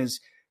saying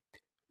is,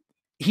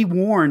 he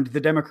warned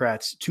the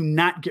Democrats to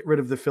not get rid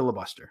of the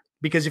filibuster,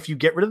 because if you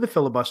get rid of the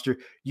filibuster,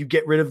 you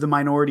get rid of the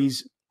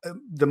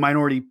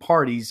minority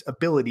party's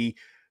ability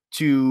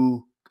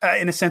to,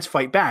 in a sense,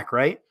 fight back,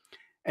 right?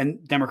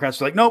 And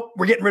Democrats are like, nope,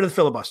 we're getting rid of the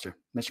filibuster.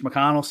 Mitch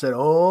McConnell said,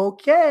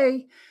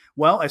 okay.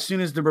 Well, as soon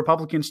as the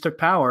Republicans took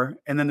power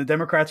and then the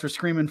Democrats were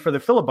screaming for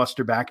the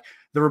filibuster back,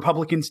 the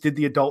Republicans did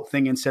the adult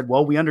thing and said,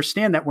 well, we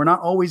understand that we're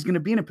not always going to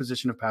be in a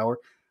position of power.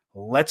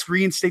 Let's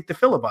reinstate the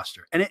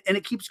filibuster. And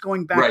it keeps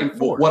going back and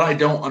forth. What I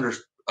don't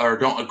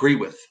don't agree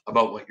with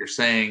about what you're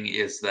saying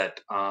is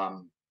that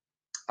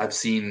I've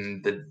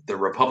seen the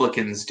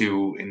Republicans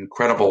do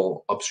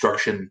incredible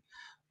obstruction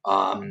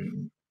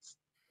and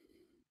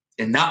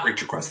not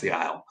reach across the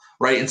aisle.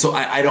 Right. And so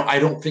I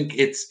don't think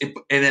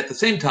and at the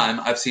same time,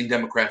 I've seen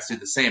Democrats do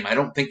the same. I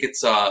don't think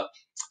it's I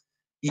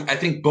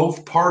think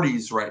both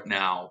parties right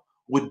now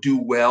would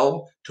do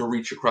well to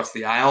reach across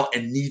the aisle,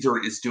 and neither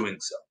is doing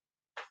so.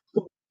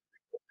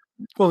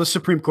 Well, the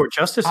Supreme Court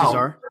justices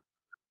are.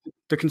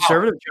 The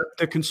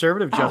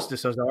conservative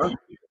justices are.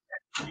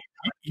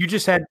 You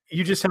just had.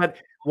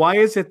 Why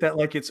is it that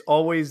like it's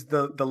always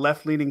the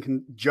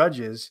left-leaning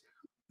judges?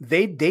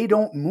 They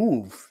don't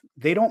move.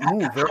 They don't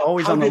move. They're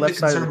always on the left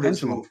side of the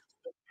pendulum.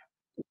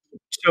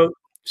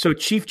 So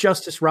Chief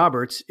Justice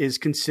Roberts is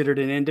considered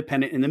an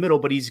independent in the middle,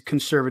 but he's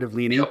conservative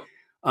leaning. Yep.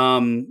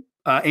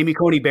 Amy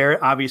Coney Barrett,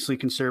 obviously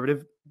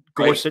conservative.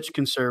 Gorsuch,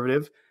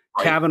 conservative.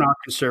 Right. Kavanaugh,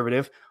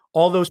 conservative.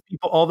 All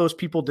those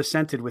people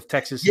dissented with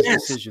Texas'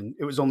 decision.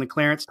 It was only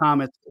Clarence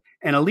Thomas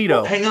and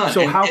Alito. Well, hang on.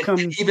 So how come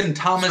even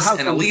Thomas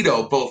and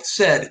Alito both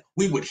said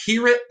we would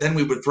hear it, then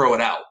we would throw it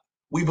out.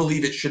 We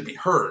believe it should be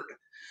heard.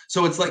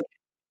 So it's like,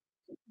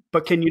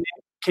 but can you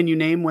Can you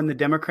name when the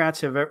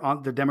Democrats have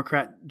the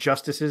Democrat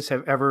justices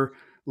have ever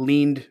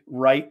leaned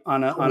right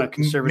on a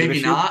conservative maybe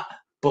issue? not,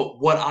 but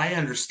what I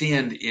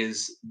understand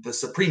is the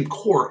Supreme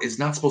Court is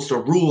not supposed to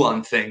rule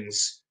on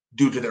things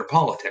due to their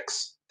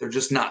politics. They're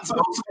just not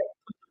supposed to.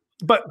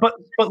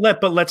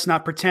 But let's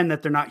not pretend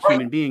that they're not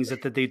human beings,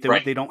 that they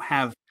don't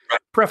have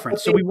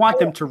preference. So we want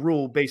them to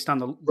rule based on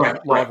the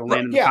law of the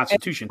land and the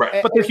Constitution.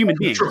 But they're human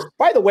beings.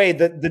 By the way,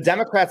 the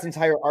Democrats'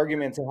 entire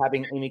argument to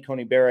having Amy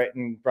Coney Barrett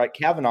and Brett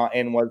Kavanaugh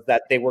in was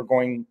that they were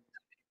going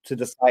to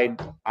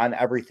decide on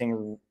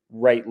everything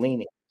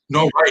right-leaning.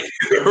 No,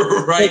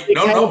 right. They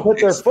kind of put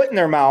their foot in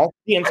their mouth,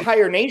 the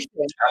entire nation,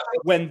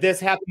 when this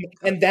happened.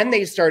 And then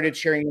they started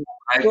cheering.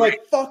 They're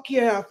like, fuck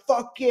yeah.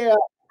 Right.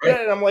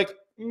 And I'm like,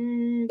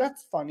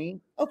 that's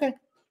funny. Okay.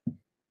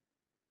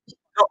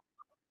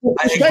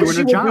 I think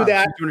she will do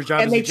that,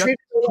 and they treated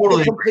her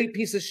like a complete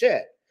piece of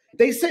shit.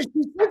 They said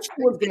she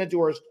was going to do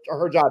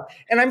her job,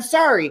 and I'm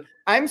sorry,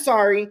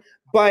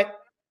 but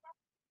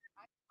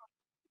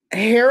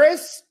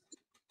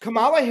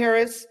Kamala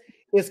Harris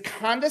is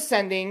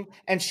condescending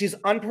and she's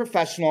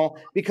unprofessional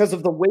because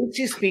of the way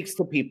she speaks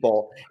to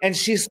people, and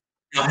she's.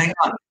 Now, hang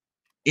on,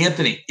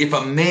 Anthony. If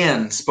a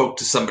man spoke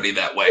to somebody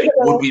that way,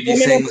 would we be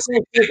saying the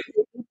same thing?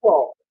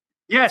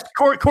 Yes,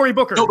 Cory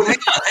Booker. No, but hang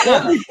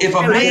on. If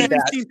a man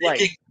was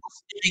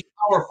speaking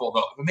powerful,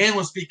 though, if a man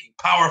was speaking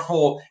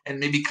powerful and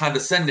maybe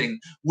condescending,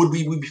 would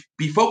we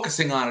be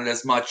focusing on it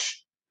as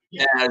much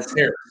as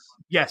Harris?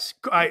 Yes,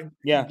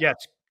 yes.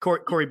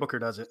 Cory Booker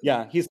does it.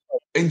 Yeah, he's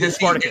and does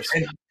Spartacus.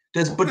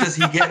 Does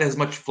he get as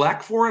much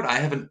flack for it? I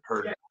haven't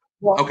heard it.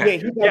 Well,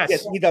 okay. Yeah,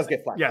 he does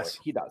get flack. Yes,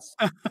 for it. He does.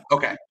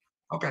 Okay.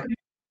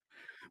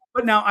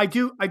 But now I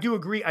do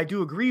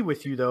agree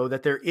with you though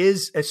that there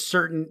is a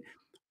certain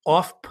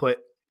off-put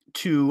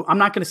to, I'm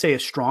not going to say a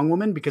strong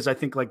woman because I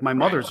think like my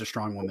mother's a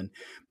strong woman,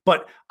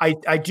 but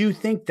I do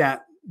think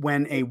that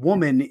when a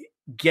woman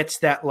gets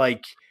that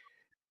like,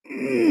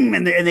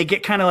 and they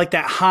get kind of like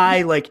that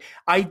high, like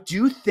I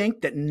do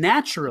think that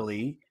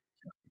naturally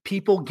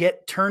people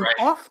get turned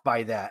off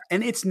by that.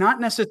 And it's not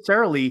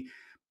necessarily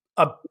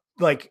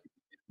like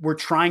we're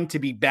trying to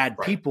be bad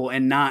people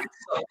and not,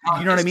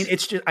 you know what I mean?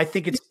 It's just, I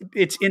think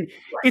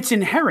it's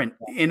inherent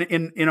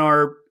in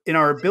our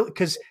ability,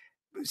 because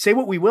say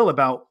what we will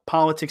about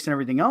politics and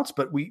everything else,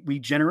 but we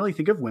generally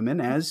think of women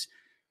as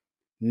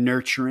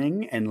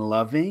nurturing and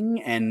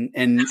loving and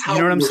you know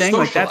what I'm saying?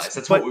 Like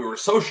that's what we were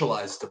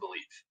socialized to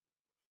believe.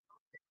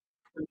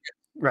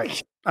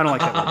 Right. I don't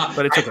like that word,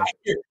 but it's okay.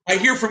 I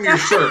hear from your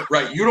shirt,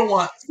 right? You don't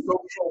want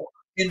social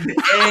into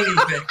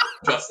anything,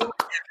 Justin.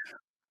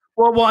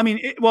 Well, I mean,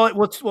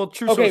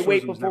 true. Okay,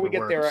 wait, before we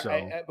get there,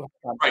 hang on,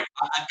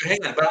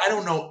 but I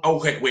don't know.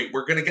 Okay, wait,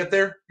 we're gonna get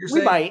there. You're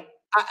saying we might.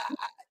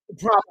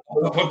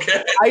 Probably.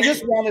 Okay. I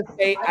just want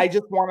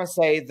to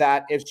say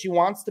that if she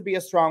wants to be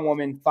a strong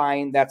woman,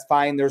 fine. That's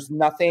fine. There's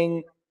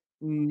nothing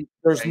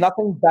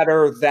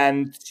better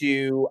than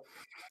to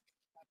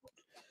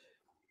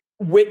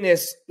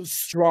witness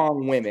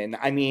strong women.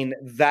 I mean,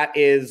 that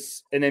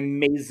is an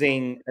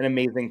amazing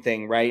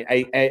thing,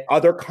 right?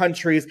 Other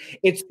countries,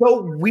 it's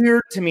so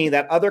weird to me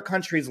that other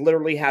countries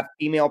literally have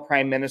female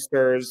prime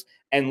ministers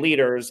and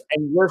leaders,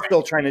 and we're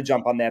still trying to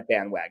jump on that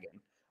bandwagon.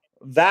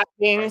 That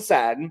being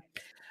said,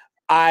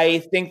 I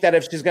think that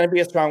if she's going to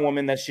be a strong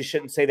woman, that she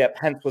shouldn't say that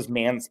Pence was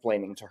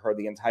mansplaining to her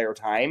the entire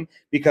time,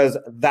 because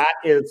that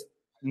is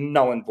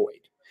null and void.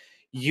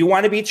 You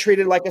want to be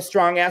treated like a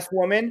strong ass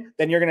woman,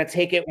 then you're going to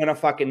take it when a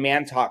fucking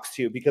man talks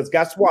to you. Because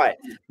guess what?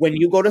 When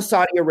you go to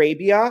Saudi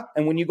Arabia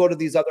and when you go to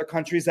these other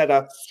countries that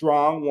are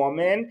strong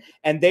woman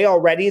and their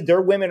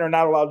women are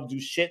not allowed to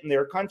do shit in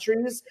their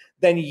countries,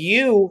 then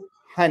you,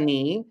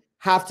 honey,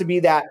 have to be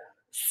that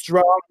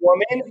strong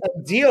woman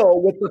and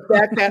deal with the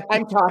fact that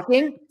I'm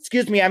talking.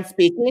 Excuse me, I'm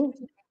speaking.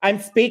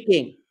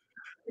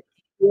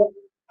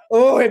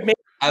 Oh, it makes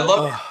I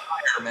love it.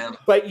 Man.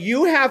 But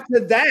you have to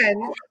then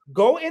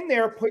go in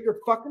there, put your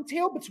fucking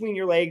tail between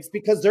your legs,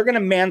 because they're going to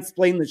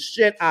mansplain the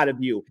shit out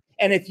of you.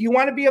 And if you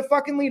want to be a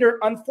fucking leader,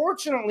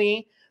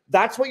 unfortunately,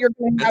 that's what you're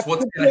going to have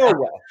to deal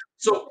with.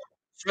 So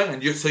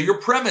your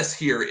premise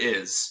here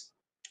is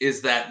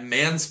that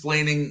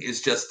mansplaining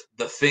is just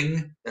the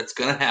thing that's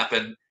going to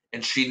happen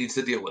and she needs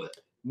to deal with it.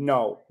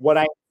 No. What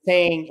I'm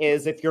saying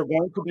is if you're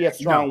going to be a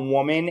strong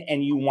woman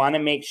and you want to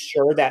make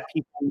sure that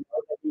people know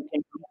that you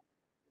can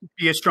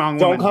be a strong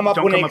woman. Don't come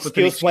up with an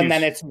excuse when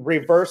then it's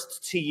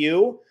reversed to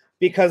you,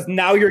 because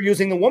now you're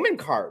using the woman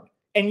card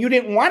and you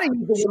didn't want to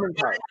use the woman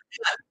card.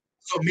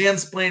 So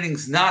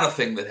mansplaining's not a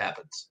thing that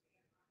happens.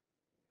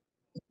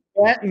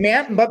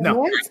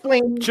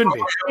 Mansplaining shouldn't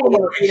be.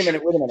 Wait a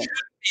minute.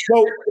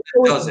 So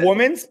is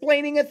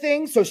womansplaining a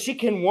thing? So she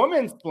can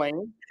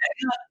womansplain.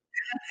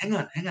 Hang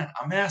on.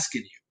 I'm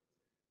asking you.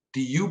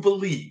 Do you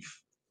believe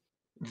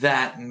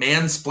that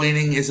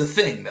mansplaining is a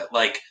thing, that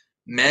like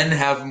men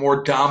have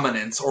more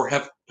dominance or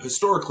have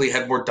historically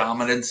had more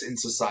dominance in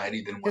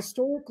society than women?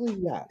 Historically,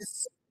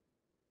 yes.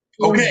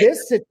 Okay. In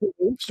this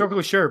situation,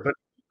 historically, sure, but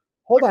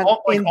hold on.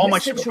 All my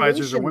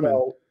supervisors are women.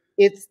 Though,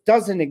 it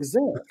doesn't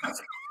exist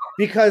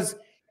because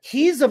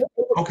He's a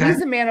Okay.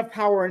 man of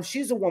power and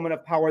she's a woman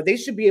of power. They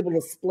should be able to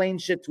explain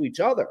shit to each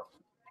other.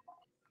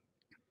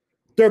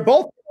 They're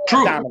both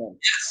True. dominant.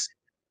 Yes.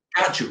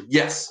 Got you.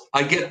 Yes.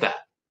 I get that.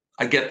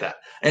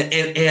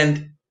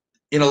 And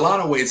in a lot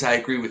of ways, I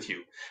agree with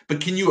you.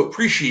 But can you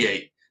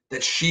appreciate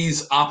that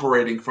she's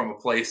operating from a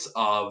place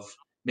of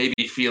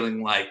maybe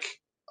feeling like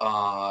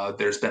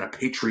there's been a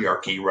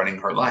patriarchy running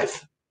her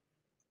life?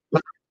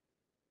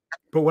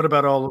 But what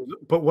about all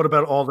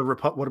the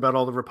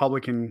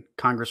Republican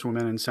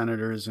congresswomen and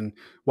senators, and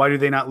why do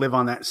they not live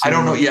on that same I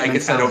don't know. Yeah, I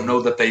guess I don't mentality?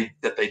 know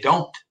that they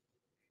don't.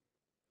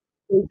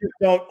 They just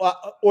don't,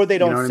 or they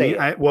don't say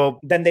I mean? it.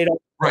 Then they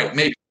don't. Right,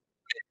 maybe.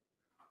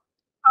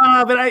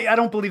 But I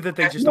don't believe that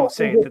they just don't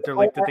say it. That they're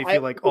like that they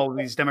feel like all of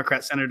these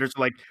Democrat senators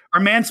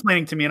are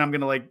mansplaining to me, and I'm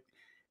gonna like.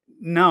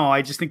 No,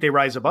 I just think they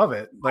rise above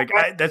it. Like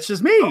that's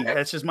just me. Okay.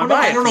 That's just my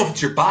Well, bias. I don't know if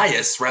it's your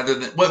bias rather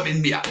than well, I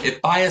mean, yeah.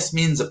 If bias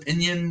means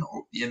opinion,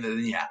 then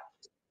yeah.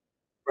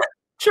 Right.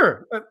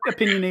 Sure,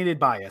 opinionated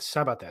bias.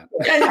 How about that?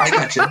 Yeah, I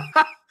got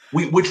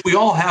you. Which we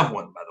all have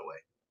one, by the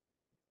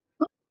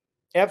way.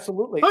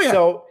 Absolutely. Oh, yeah.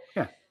 So,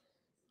 yeah.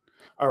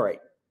 All right.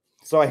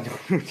 So I know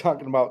we're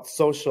talking about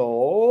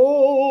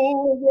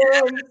social.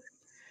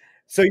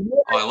 So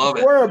I love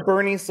it. You're a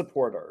Bernie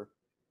supporter.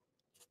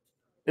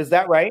 Is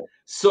that right?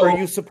 So or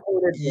you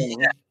supported Bernie?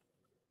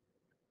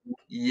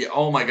 Yeah.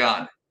 Oh my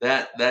God.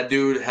 That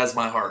dude has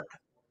my heart.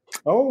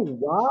 Oh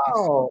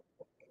wow.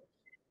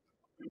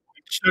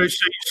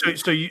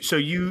 So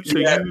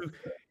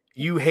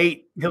you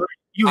hate Hillary.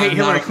 You I'm hate not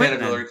Hillary a fan Clinton.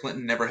 of Hillary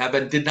Clinton. Never have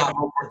been. Did not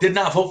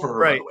vote for her.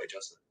 Right. By the way,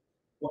 Justin.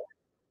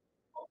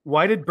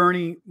 Why did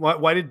Bernie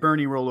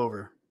roll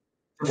over?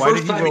 The Why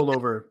first did he time roll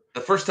over?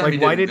 The first time Like, he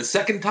why did. did- The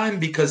second time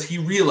because he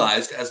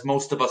realized, as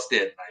most of us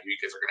did, now you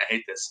guys are going to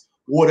hate this,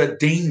 what a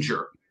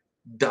danger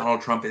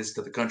Donald Trump is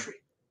to the country.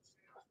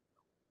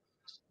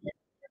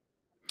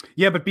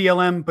 Yeah, but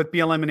BLM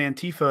and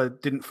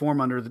Antifa didn't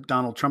form under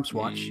Donald Trump's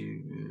watch.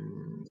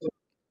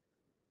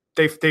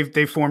 They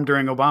formed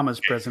during Obama's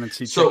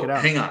presidency. So check it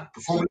out. hang on.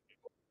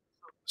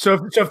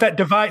 So if that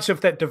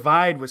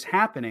divide was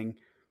happening,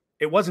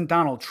 it wasn't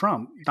Donald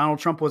Trump. Donald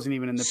Trump wasn't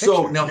even in the picture.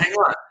 So now hang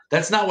on.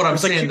 That's not what I'm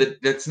It's like saying.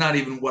 That's not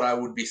even what I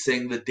would be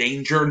saying the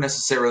danger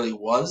necessarily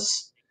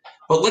was.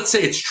 But let's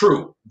say it's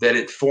true that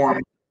it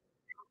formed.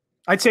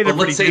 I'd say they're But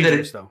pretty let's say that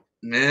dangerous, though.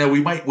 Nah,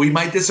 we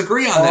might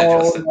disagree on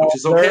that, Justin, which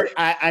is okay.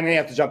 I'm gonna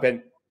have to jump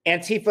in.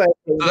 Antifa.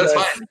 So that's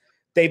fine.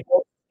 They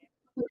both.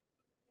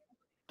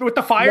 With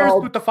the fires,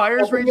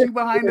 No, raging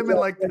behind him, and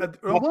like,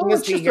 well,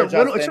 it's just a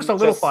little. It's just a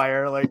little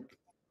fire, like.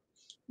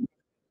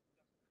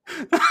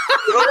 All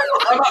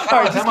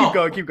right, just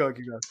keep going.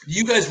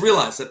 You guys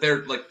realize that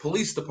they're like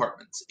police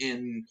departments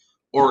in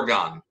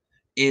Oregon,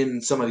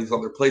 in some of these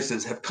other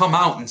places, have come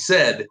out and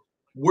said,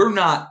 we're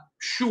not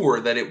sure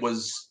that it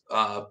was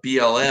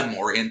BLM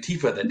or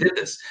Antifa that did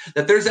this,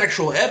 that there's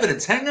actual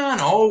evidence. Hang on.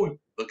 Oh,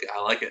 look,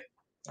 I like it.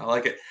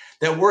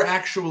 That we're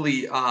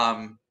actually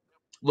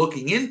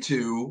looking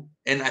into,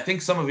 and I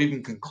think some have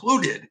even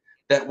concluded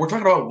that we're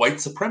talking about white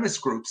supremacist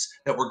groups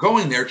that were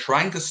going there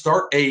trying to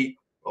start a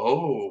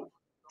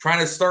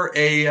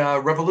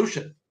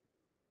revolution.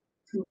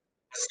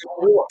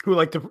 Who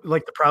like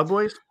the Proud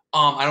Boys?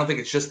 I don't think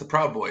it's just the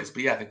Proud Boys,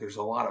 but yeah, I think there's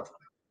a lot of them.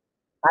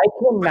 I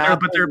cannot.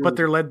 But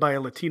they're led by a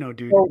Latino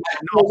dude. So,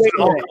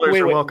 All colors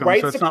are welcome,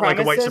 White so it's not like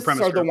a white supremacists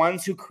supremacist are the group.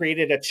 ones who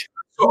created a.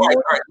 So, all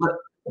right.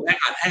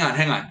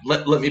 Hang on.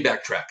 Let me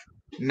backtrack.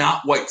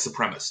 Not white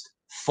supremacist,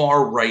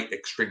 far right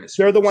extremists.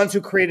 They're the ones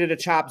who created a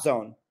chop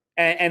zone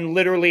and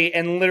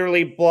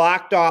literally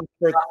blocked off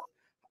for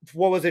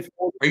what was it?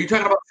 Are you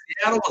talking about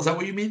Seattle? Is that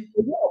what you mean?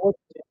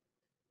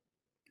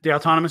 The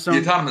autonomous zone.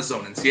 The autonomous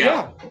zone in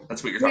Seattle. Yeah.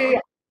 That's what you're talking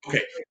about.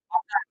 Okay.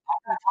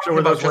 So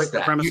were those white just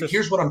that. supremacists?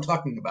 Here's what I'm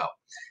talking about: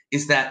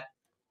 is that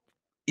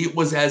it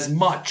was as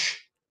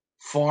much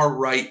far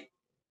right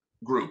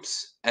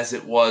groups as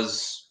it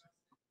was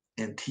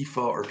Antifa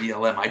or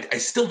BLM. I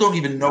still don't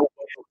even know.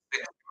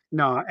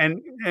 No,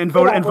 and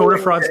voter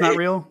fraud's not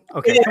real.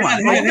 Okay, come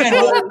on. I'm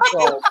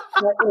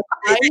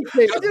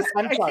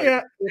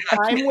sorry. If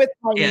I'm with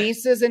my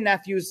nieces and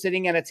nephews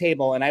sitting at a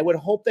table, and I would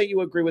hope that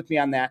you agree with me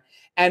on that.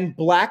 And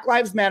Black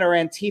Lives Matter,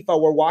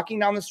 Antifa were walking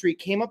down the street,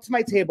 came up to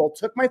my table,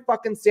 took my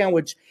fucking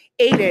sandwich,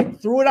 ate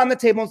it, threw it on the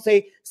table, and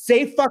say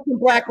fucking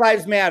Black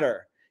Lives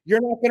Matter.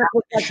 You're not going to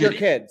protect your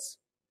kids.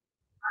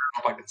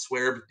 I don't know if I can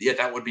swear, but yeah,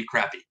 that would be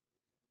crappy.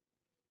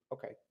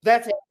 Okay,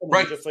 that's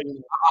right. Just so you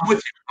know. I'm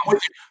with you.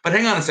 But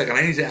hang on a second.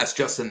 I need to ask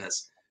Justin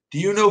this. Do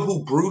you know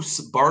who Bruce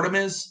Bartum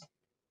is?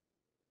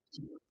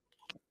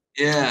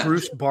 Yeah,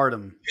 Bruce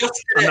Bartum.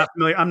 I'm not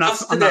familiar. I'm not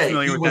familiar with that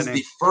name. He was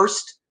the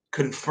first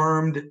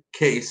confirmed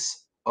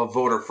case of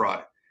voter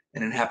fraud,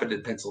 and it happened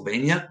in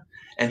Pennsylvania.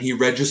 And he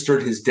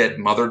registered his dead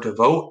mother to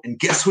vote. And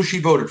guess who she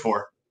voted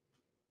for?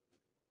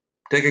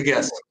 Take a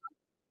guess.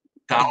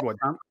 Donald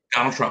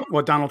Trump.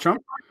 What, Donald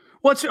Trump?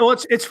 Well,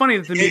 it's funny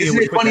that the media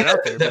would put that out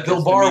there. That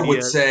Bill Barr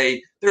would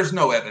say, there's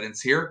no evidence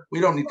here. We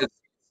don't need to.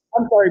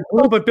 I'm sorry.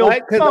 Oh, but Bill.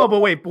 What? 'Cause- Oh, but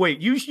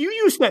wait. You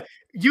used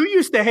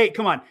to hate.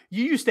 Come on,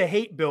 you used to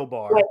hate Bill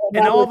Barr, Right,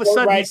 and all of a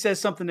sudden he right. says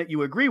something that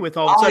you agree with.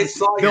 All of a I sudden,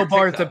 saw Bill your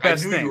Barr is the TikTok.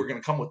 best I knew thing. you were going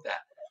to come with that.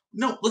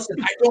 No, listen,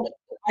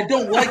 I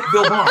don't like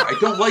Bill Barr. I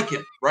don't like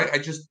him. Right? I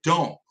just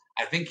don't.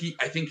 I think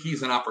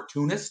he's an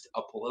opportunist,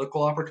 a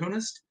political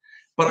opportunist.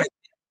 But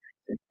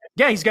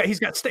Yeah, he's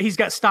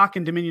got stock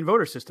in Dominion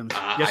Voter Systems.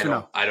 Yes or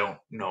no? I don't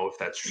know if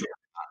that's true.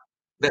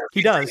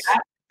 He does.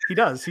 He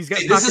does. He's got.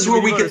 This is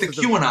where we Dominion get the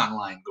Voter Systems. QAnon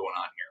line going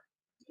on here.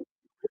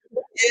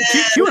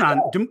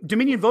 QAnon,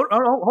 Dominion Voter.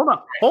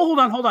 Oh,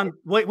 hold on.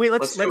 Wait.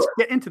 Let's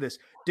get into this.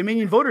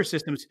 Dominion Voter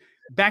Systems.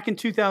 Back in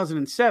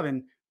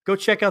 2007, go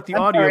check out the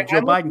audio of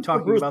Joe Biden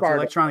talking about the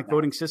electronic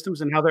voting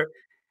systems and how they're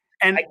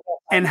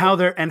and how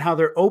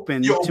they're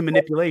open to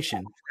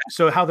manipulation.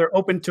 So how they're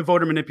open to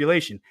voter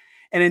manipulation.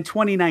 And in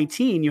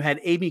 2019, you had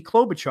Amy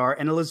Klobuchar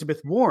and Elizabeth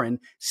Warren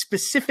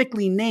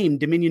specifically named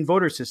Dominion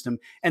Voter System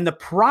and the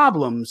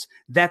problems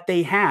that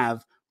they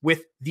have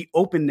with the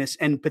openness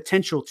and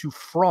potential to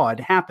fraud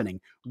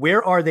happening.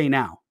 Where are they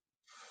now?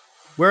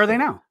 Where are they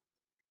now?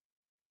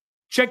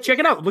 Check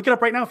it out. Look it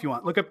up right now if you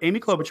want. Look up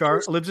Amy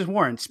Klobuchar, Elizabeth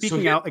Warren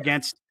speaking out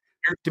against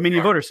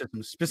Dominion Voter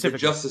Systems specifically.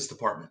 The Justice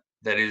Department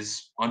that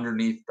is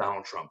underneath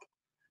Donald Trump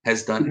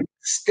has done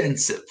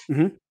extensive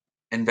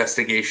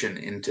investigation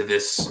into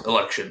this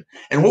election.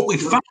 And what we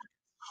found,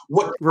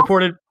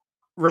 reported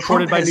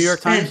Trump by New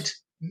York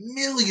Times,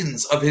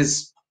 millions of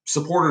his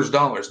supporters'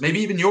 dollars, maybe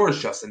even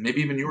yours, Justin,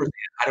 maybe even yours,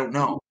 I don't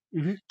know,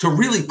 to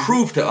really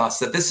prove to us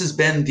that this has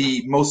been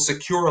the most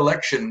secure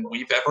election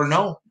we've ever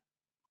known.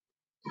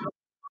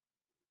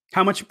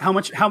 How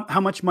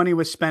much money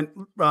was spent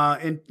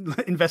in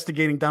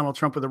investigating Donald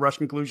Trump with the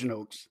Russian collusion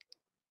hoax?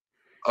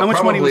 How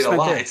much money was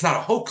spent there? It's not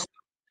a hoax.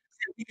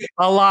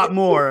 A lot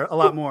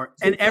more.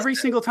 And every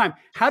single time,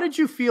 how did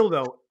you feel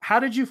though? How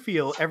did you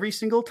feel every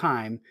single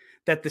time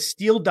that the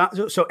Steele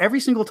so every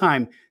single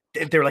time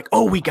they're like,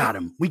 "Oh, we got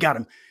him.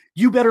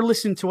 You better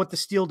listen to what the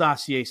Steele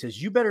dossier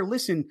says. You better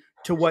listen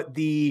to what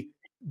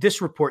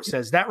this report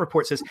says, that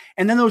report says."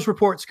 And then those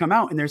reports come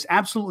out and there's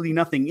absolutely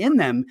nothing in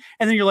them.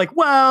 And then you're like,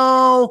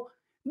 "Well,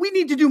 we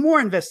need to do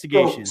more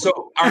investigation."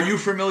 So are you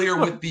familiar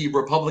with the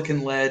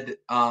Republican-led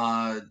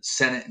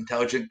Senate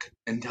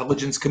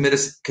Intelligence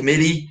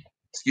Committee?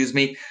 Excuse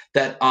me,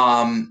 that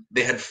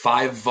they had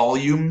 5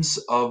 volumes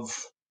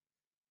of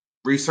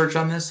research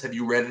on this. Have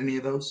you read any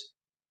of those?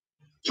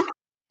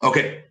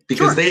 Okay,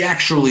 because they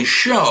actually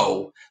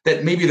show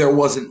that maybe there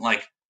wasn't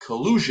like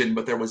collusion,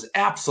 but there was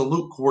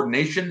absolute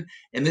coordination,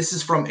 and this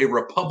is from a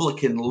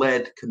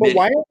Republican-led committee. But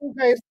why are you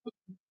guys?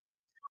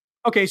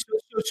 Okay,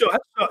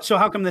 so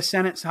how come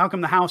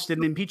the House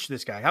didn't impeach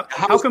this guy?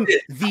 How come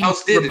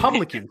the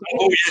Republicans?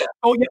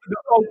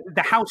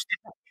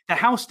 The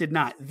House did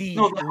not. The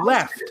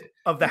left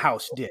of the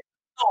House did.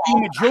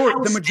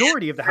 The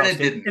majority of the House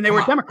did, and they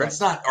were Democrats.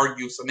 Let's not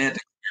argue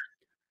semantics.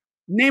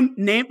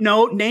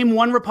 Name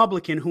one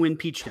Republican who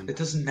impeached him. It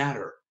doesn't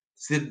matter.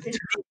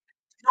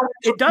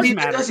 It does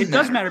matter. It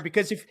does matter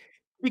because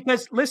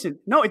listen,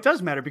 no, it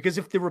does matter because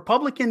if the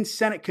Republican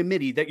Senate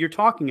committee that you're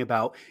talking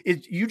about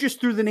is, you just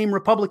threw the name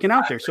Republican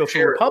out there. So if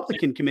the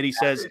Republican committee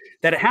says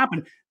that it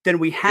happened, then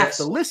we have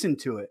to listen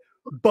to it.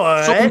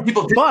 But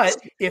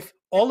if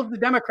all of the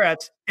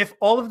Democrats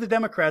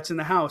in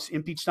the House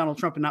impeach Donald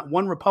Trump and not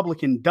one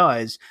Republican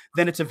does,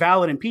 then it's a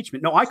valid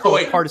impeachment. No, I call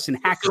it partisan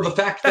hackery. So the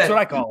fact that's that what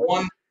I call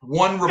it.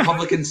 One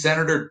Republican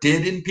senator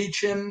did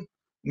impeach him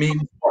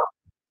means.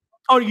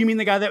 Oh, you mean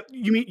the guy that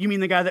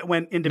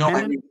went independent? No,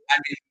 I mean,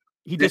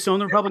 he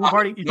disowned the Republican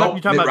Party. You talking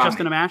about Romney.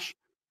 Justin Amash?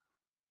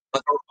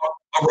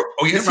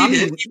 Oh yes, he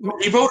did.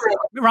 He voted.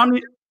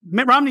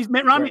 Mitt Romney's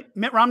not in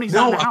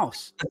the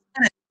House.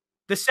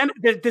 The Senate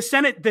didn't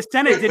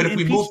but if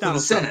we move to the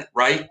Senate,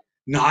 right?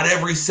 Not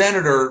every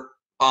senator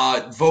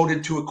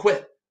voted to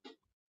acquit.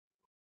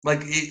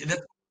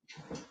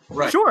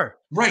 Right. Sure.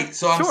 Right.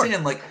 So I'm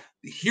saying, like,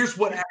 here's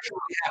what actually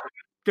happened.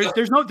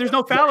 There's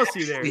no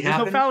fallacy there. There's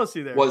no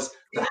fallacy there. Was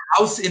the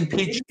House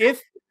impeached?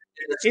 If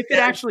it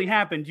actually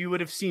happened, you would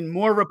have seen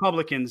more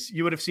Republicans.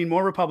 You would have seen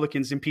more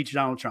Republicans impeach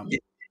Donald Trump. Yeah.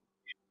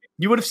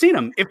 You would have seen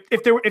him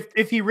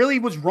if he really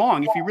was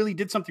wrong. If he really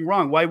did something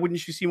wrong, why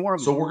wouldn't you see more of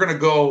him? So we're gonna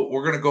go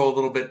a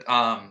little bit.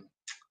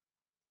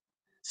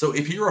 So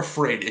if you're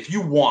afraid, if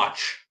you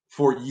watch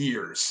for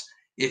years,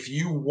 if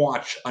you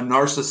watch a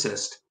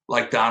narcissist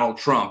like Donald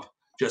Trump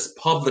just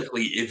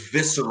publicly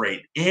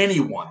eviscerate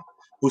anyone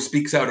who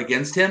speaks out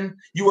against him,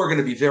 you are going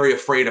to be very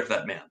afraid of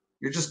that man.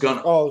 You're just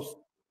gonna.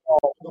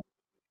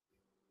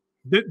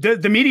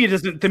 The media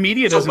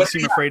doesn't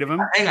seem afraid of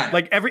him. Hang on.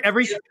 Like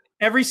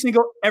every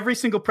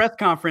single press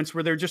conference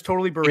where they're just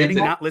totally berating,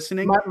 not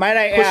listening. Might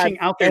I pushing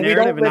add, out their and we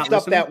narrative don't lift and not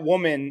up listening. that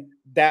woman,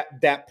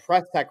 that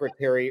press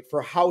secretary,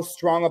 for how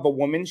strong of a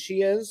woman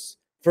she is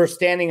for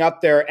standing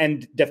up there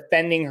and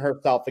defending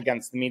herself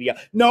against the media.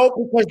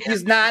 No, because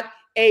she's not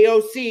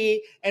AOC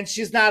and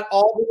she's not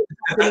all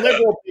the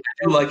liberal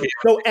people. Like it.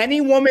 So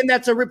any woman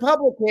that's a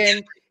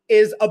Republican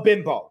is a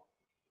bimbo.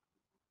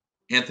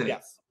 Anthony.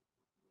 Yes.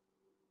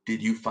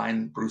 Did you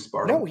find Bruce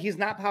Bartlett? No, he's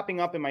not popping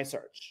up in my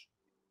search.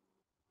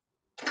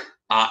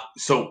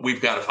 So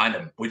we've got to find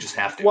him. We just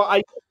have to.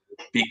 Well,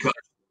 because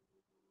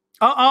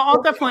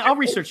I'll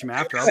research him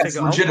after. I'll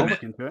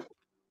look into it.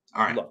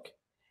 All right. Look,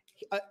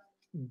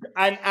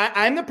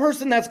 I'm the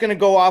person that's going to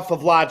go off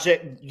of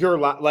logic,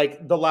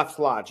 like the left's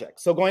logic.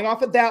 So going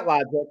off of that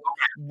logic,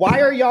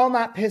 why are y'all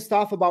not pissed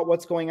off about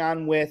what's going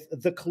on with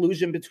the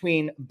collusion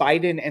between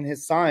Biden and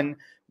his son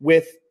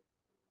with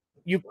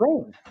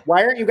Ukraine?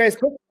 Why aren't you guys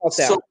pissed about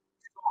that?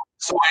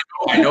 So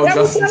I know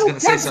Justin's going to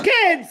say something.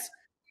 Kids.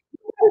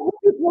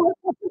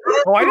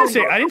 Oh, I didn't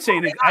say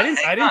anything. I didn't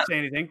say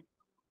anything.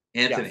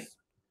 Anthony, Yes.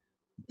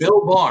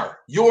 Bill Barr,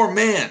 your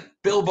man,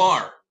 Bill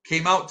Barr,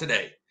 came out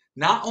today.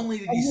 Not only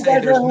did he You say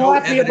guys there's are no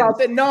happy evidence. about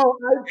that. No,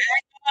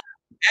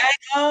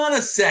 Hang on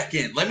a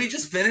second. Let me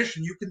just finish,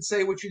 and you can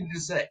say what you need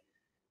to say.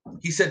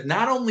 He said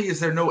not only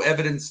is there no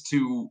evidence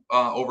to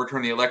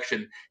overturn the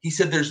election, he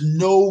said there's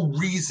no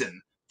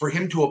reason for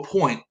him to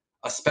appoint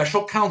a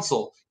special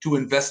counsel to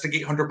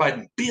investigate Hunter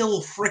Biden.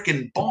 Bill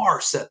frickin'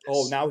 Barr said this.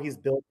 Oh, now he's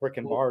Bill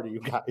frickin' Barr to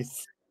you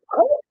guys.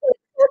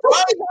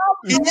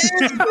 He loves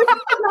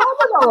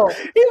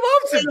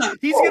him.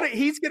 He's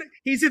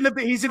in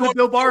the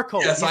Bill Barr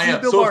cult. Yes, He's I in the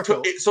am. Bill Barr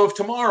cult. So if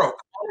tomorrow,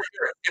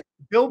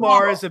 Bill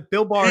Barr is a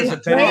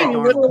Benedict Ukraine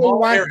Arnold. literally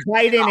wants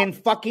Biden in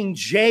fucking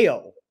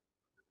jail.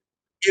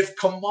 if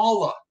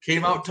Kamala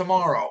came out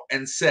tomorrow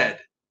and said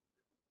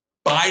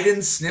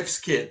Biden sniffs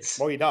kids,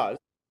 Well, he does.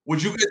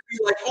 would you guys be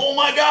like, "Oh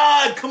my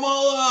God,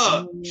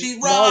 Kamala, she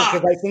No, rocks"?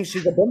 because I think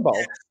she's a bimbo.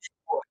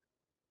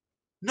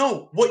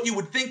 No, what you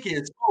would think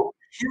is,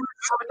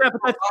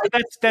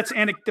 That's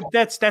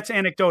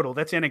anecdotal.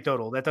 That's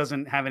anecdotal. That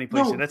doesn't have any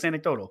place No. here. That's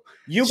anecdotal.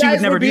 You She would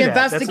guys never would be do that.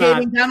 That's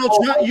investigating Donald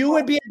Trump. You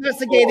would be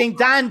investigating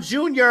Don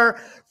Jr.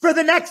 for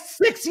the next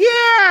 6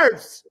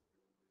 years.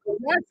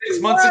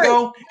 6 months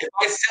ago, if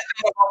I said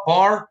that about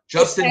Barr,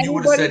 Justin, you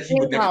would have said he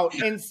would never out do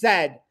that. and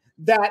said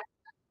that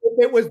if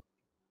it was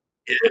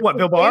What,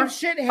 Bill Barr? if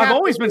shit I've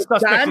always been happened with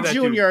suspect Don of that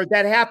Jr. dude.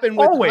 that happened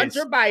with Always.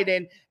 Hunter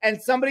Biden, and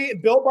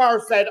Bill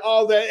Barr said,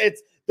 "Oh,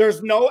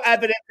 there's no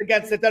evidence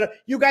against it."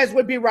 You guys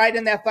would be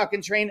riding that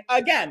fucking train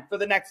again for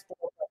the next 4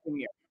 fucking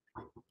years.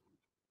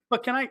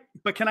 But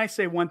can I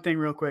say one thing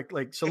real quick?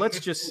 Like, so let's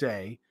just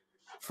say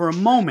for a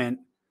moment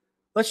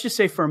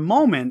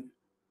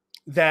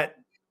that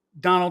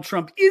Donald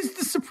Trump is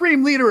the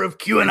supreme leader of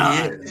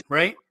QAnon,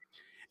 right?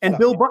 And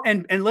Bill Barr,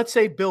 and let's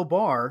say Bill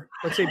Barr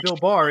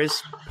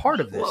is part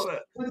of this.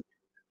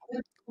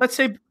 Let's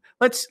say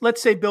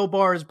Bill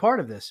Barr is part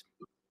of this.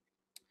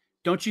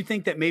 Don't you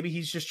think that maybe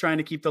he's just trying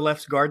to keep the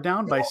left's guard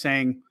down by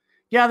saying,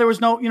 yeah, there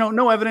was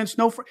no evidence,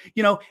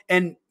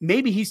 and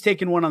maybe he's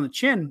taking one on the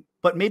chin,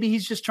 but maybe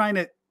he's just trying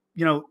to,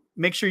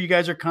 make sure you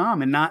guys are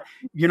calm and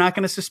you're not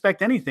going to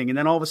suspect anything. And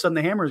then all of a sudden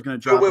the hammer is going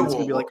to drop. And it's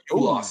going to be like, you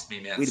lost me,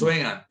 man. So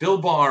hang on. Bill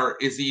Barr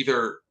is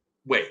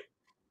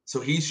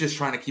so he's just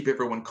trying to keep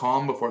everyone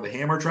calm before the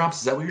hammer drops.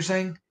 Is that what you're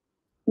saying?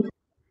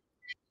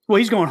 Well,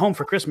 he's going home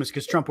for Christmas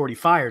because Trump already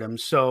fired him.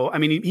 So, I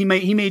mean, he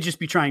may just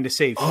be trying to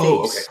save face.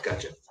 Oh, okay.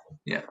 Gotcha.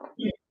 Yeah.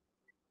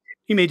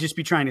 He may just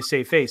be trying to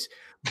save face,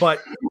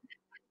 but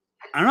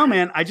I don't know,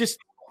 man. I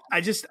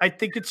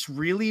think it's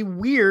really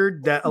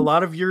weird that a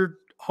lot of your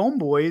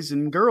homeboys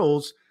and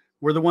girls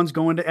were the ones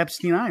going to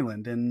Epstein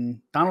Island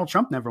and Donald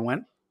Trump never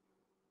went.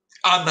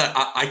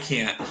 I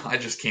can't. I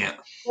just can't.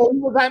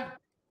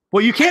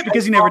 Well, you can't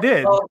because he never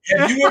did.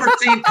 Have you ever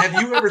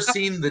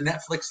seen the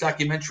Netflix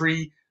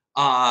documentary?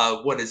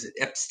 What is it?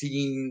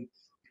 Epstein,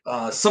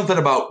 something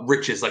about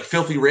riches, like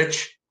Filthy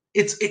Rich.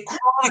 It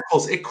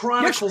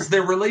chronicles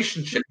their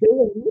relationship.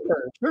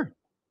 Sure.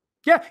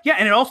 Yeah,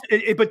 and it also.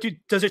 But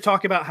does it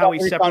talk about how he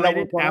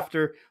separated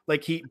after?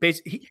 Like he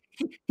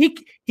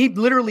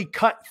literally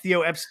cut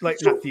Theo Epstein. Like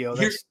not Theo,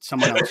 that's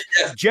someone else.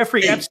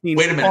 Jeffrey Epstein.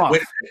 Wait a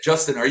minute,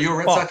 Justin, are you a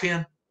Red Sox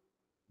fan?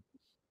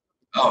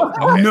 Oh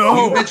okay. No.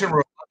 Well, you mentioned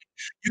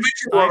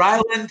Rhode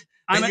Island.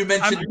 Then you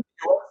mentioned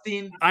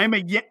Epstein. I'm a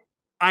Yankees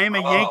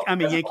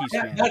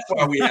fan. That's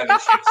why we have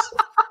issues.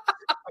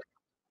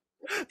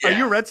 Are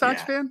you a Red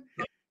Sox fan?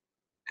 Yeah.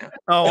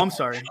 Oh, I'm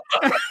sorry.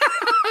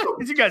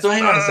 You guys. So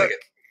hang on a second.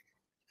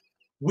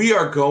 We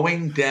are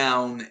going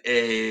down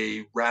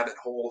a rabbit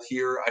hole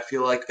here. I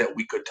feel like that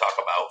we could talk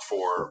about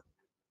for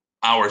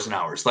hours and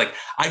hours. Like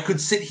I could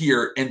sit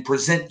here and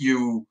present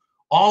you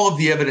all of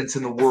the evidence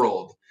in the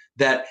world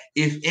that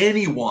if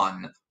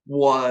anyone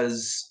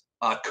was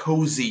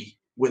cozy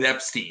with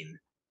Epstein,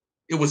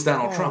 it was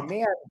Donald Trump.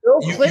 Man,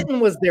 Bill Clinton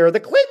was there. The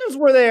Clintons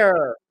were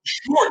there.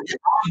 Sure,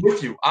 I'm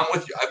with you.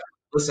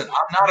 Listen,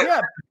 I'm not.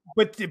 Yeah,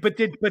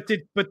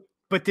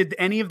 but did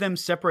any of them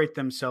separate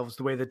themselves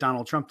the way that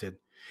Donald Trump did?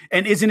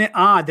 And isn't it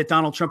odd that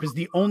Donald Trump is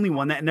the only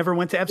one that never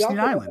went to Epstein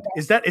Island?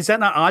 Is that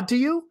not odd to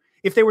you?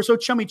 If they were so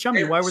chummy,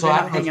 why were they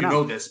not hanging out? I don't know if you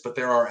know this, but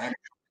there are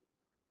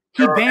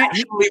he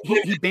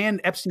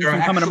banned Epstein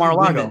from coming to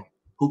Mar-a-Lago.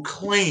 Who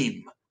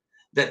claim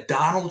that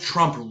Donald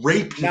Trump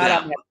raped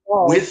them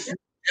with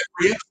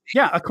Jeffrey Epstein.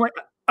 Yeah, a claim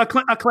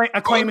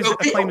is a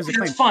claim.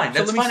 That's fine.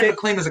 That's fine if a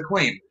claim is a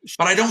claim.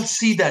 But I don't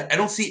see that. I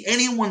don't see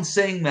anyone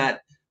saying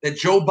that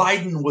Joe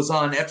Biden was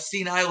on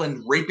Epstein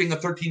Island raping a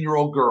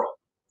 13-year-old girl.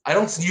 I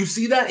don't. You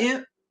see that,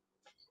 Ant?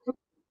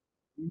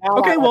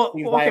 Okay, well,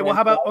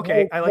 how about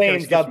I like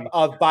claims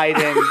of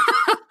Biden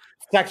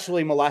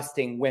sexually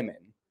molesting women,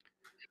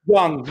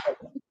 young women.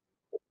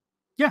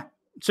 Yeah.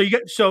 So you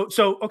get so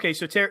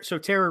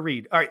Tara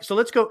Reade. All right, so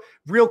let's go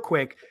real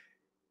quick.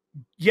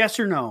 Yes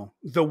or no?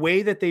 The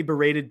way that they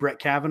berated Brett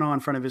Kavanaugh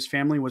in front of his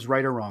family was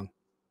right or wrong?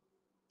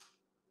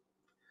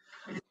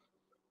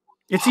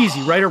 It's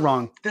easy, right or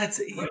wrong. That's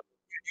you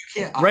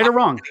can't. Right or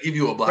wrong? Give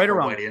you a black or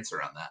white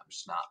answer on that. I'm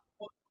just not.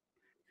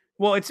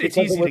 Well, it's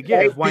easy to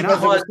give. Why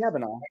not? Because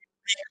hang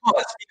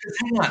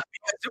on.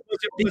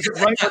 Was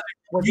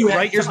it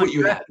right? Here's what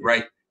you had,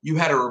 right? You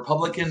had a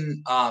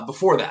Republican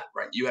before that,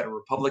 right? You had a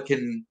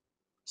Republican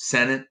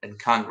Senate and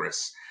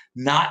Congress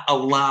not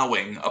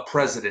allowing a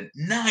president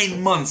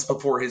 9 months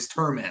before his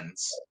term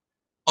ends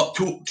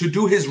to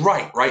do his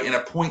right, and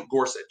appoint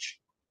Gorsuch.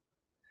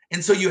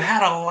 And so you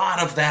had a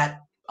lot of that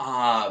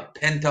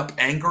pent up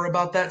anger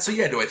about that. So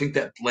yeah, do I think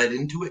that bled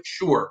into it?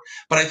 Sure.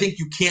 But I think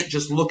you can't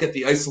just look at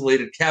the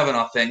isolated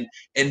Kavanaugh thing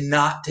and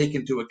not take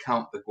into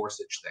account the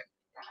Gorsuch thing.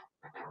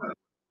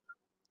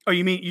 Oh,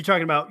 you mean you're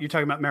talking about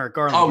Merrick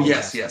Garland? Oh,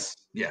 yes.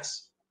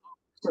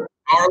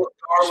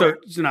 So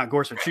it's not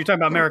Gorsuch. You're talking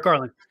about Merrick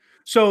Garland.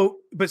 So,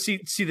 but see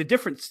the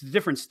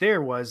difference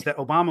there was that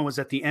Obama was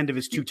at the end of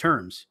his 2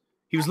 terms.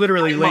 He was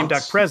literally lame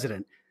duck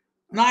president.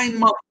 9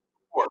 months.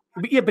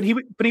 Yeah, but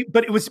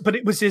it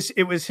was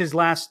his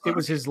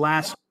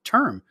last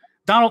term.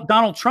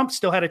 Donald Trump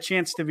still had a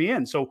chance to be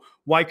in. So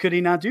why could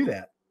he not do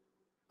that?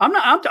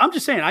 I'm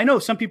just saying. I know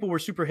some people were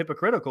super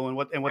hypocritical in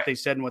what they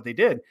said and what they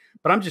did,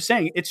 but I'm just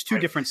saying it's 2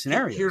 different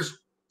scenarios.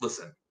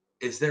 Listen.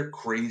 Is there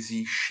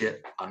crazy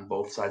shit on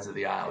both sides of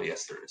the aisle?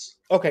 Yes, there is.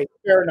 Okay,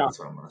 fair enough. That's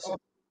what I'm going to say.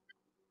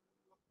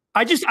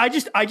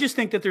 I just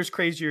think that there's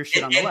crazier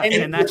shit on the left,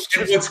 and that's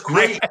just what's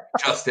great,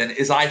 Justin,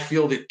 is I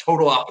feel the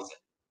total opposite.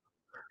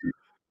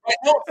 I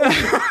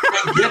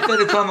get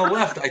that it's on the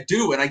left. I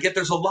do, and I get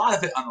there's a lot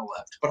of it on the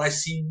left, but I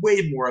see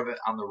way more of it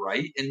on the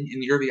right, and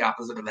you're the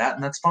opposite of that,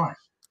 and that's fine.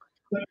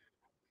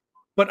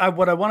 But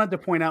what I wanted to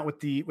point out with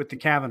the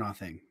Kavanaugh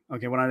thing,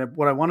 okay,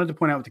 what I wanted to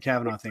point out with the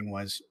Kavanaugh thing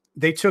was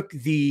they took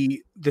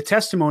the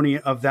testimony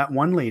of that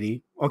one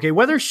lady, okay,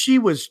 whether she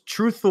was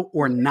truthful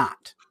or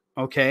not,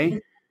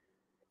 okay,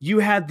 you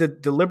had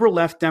the liberal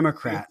left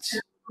Democrats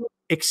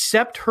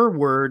accept her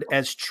word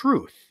as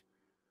truth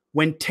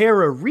when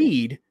Tara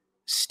Reade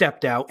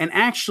stepped out and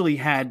actually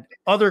had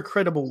other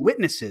credible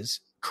witnesses,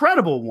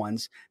 credible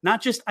ones,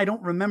 not just, I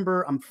don't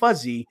remember, I'm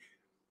fuzzy.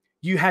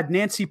 You had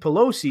Nancy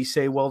Pelosi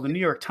say, well, the New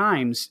York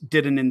Times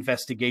did an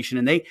investigation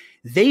and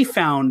they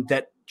found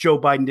that Joe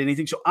Biden did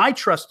anything. So I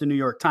trust the New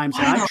York Times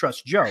and I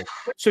trust Joe.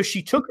 So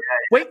she took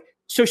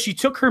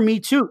her Me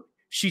Too.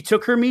 She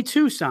took her Me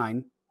Too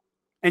sign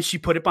and she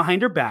put it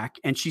behind her back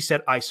and she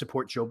said, I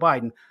support Joe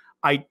Biden.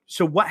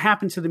 So what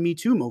happened to the Me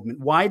Too movement?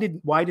 Why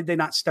did they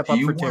not step up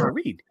for Tara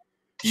Reade?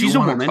 She's a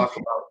woman. Talk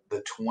about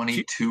the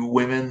 22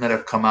 women that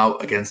have come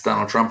out against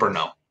Donald Trump, or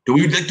no? Do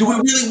we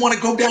really want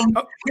to go down?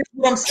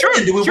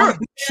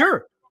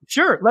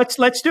 Sure. Let's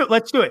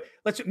do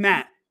it.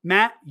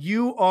 Matt,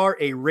 you are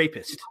a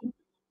rapist,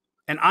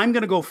 and I'm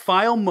going to go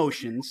file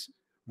motions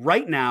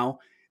right now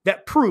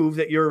that prove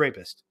that you're a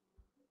rapist.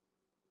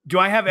 Do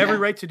I have every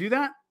right to do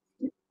that?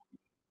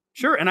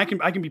 Sure, and I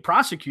can be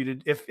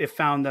prosecuted if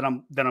found that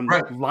I'm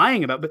right.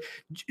 Lying about. But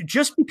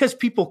just because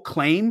people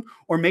claim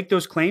or make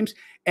those claims,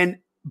 and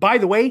by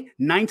the way,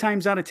 9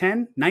 times out of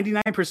 10,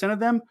 99% of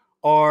them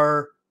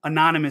are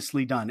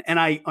anonymously done. And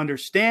I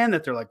understand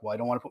that they're like, well, I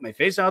don't want to put my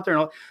face out there.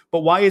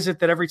 But why is it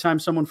that every time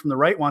someone from the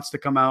right wants to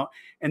come out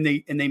and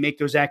they make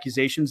those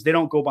accusations, they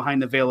don't go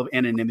behind the veil of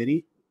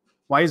anonymity?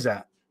 Why is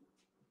that?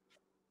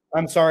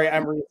 I'm sorry,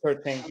 I'm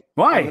researching.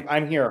 Why?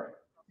 I'm here.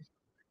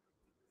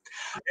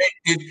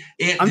 Did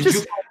you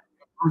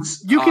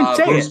can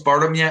say Bruce it.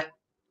 Bartum yet?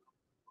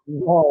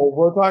 No,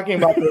 we're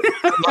talking about this.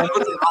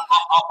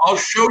 I'll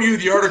show you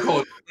the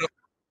article.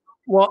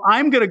 Well,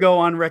 I'm going to go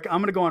on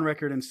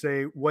record and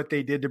say what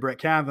they did to Brett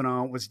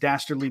Kavanaugh was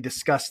dastardly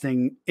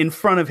disgusting in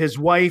front of his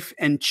wife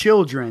and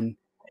children.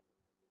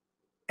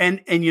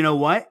 And you know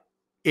what?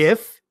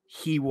 If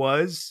he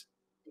was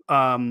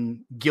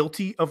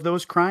guilty of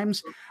those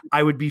crimes,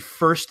 I would be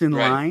first in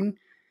line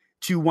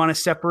to want to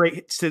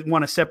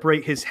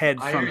separate his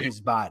head from his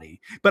body.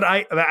 But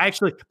I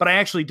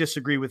actually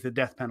disagree with the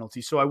death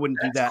penalty, so I wouldn't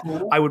do that.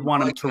 Cool. I would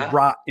want him to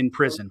rot in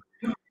prison.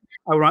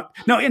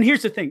 And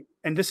here's the thing,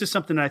 and this is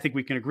something that I think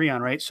we can agree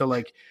on, right? So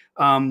like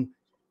a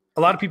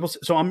lot of people,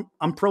 so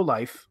I'm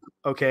pro-life,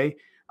 okay?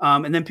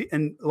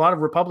 And a lot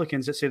of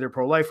Republicans that say they're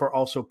pro-life are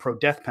also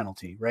pro-death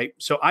penalty, right?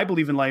 So I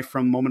believe in life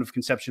from moment of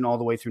conception all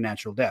the way through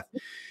natural death.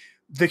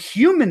 The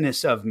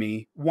humanness of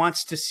me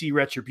wants to see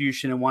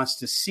retribution and wants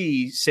to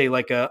see, say,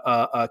 like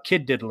a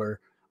kid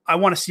diddler. I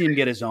want to see him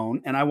get his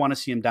own, and I want to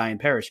see him die and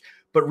perish.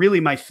 But really,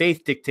 my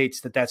faith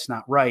dictates that that's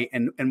not right,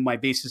 and my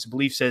basis of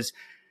belief says,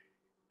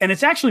 and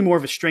it's actually more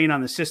of a strain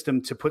on the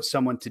system to put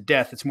someone to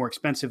death. It's more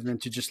expensive than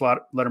to just let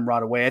them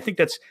rot away. I think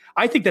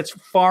that's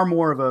far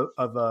more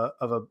of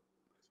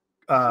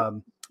a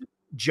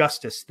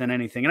justice than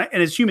anything. And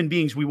as human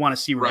beings, we want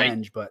to see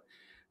revenge, but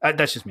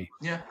That's just me.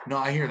 Yeah, no,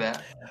 I hear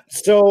that.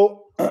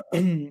 So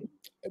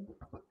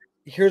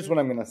here's what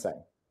I'm going to say.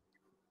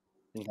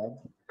 Okay.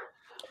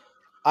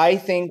 I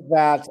think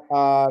that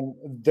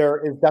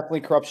there is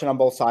definitely corruption on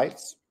both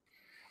sides.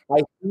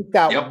 I think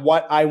that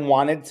what I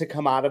wanted to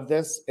come out of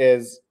this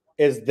is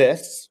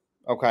this,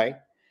 okay?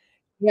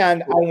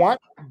 And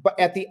but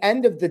at the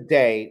end of the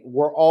day,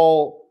 we're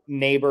all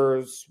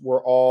neighbors.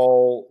 We're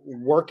all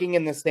working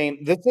in the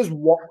same. This is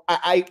what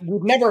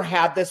we've never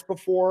had this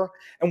before.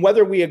 And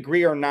whether we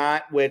agree or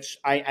not, which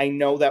I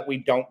know that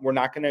we're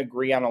not going to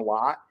agree on a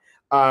lot.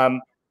 Right.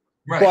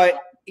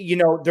 But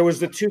there was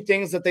the two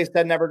things that they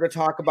said never to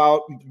talk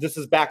about. This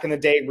is back in the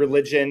day,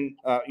 religion,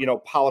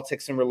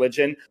 politics and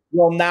religion.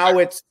 Well, now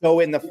it's so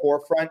in the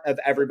forefront of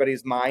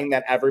everybody's mind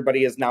that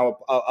everybody is now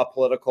a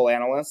political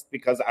analyst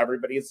because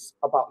everybody's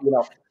about,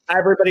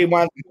 everybody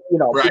wants,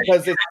 right.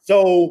 Because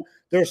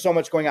there's so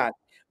much going on.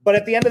 But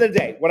at the end of the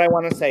day, what I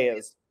want to say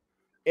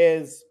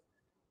is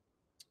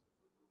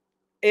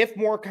if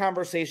more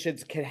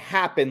conversations can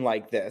happen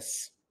like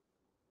this,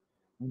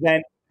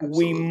 then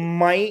we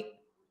might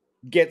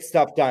get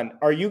stuff done.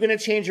 Are you going to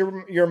change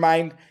your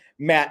mind,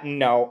 Matt?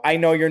 No, I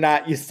know you're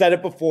not. You said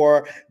it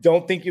before.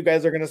 Don't think you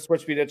guys are going to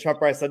switch me to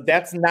Trump. I said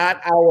that's not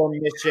our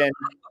mission.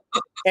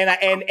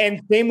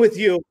 And same with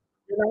you.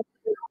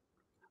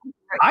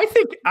 I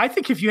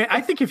think if you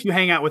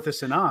hang out with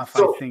us enough,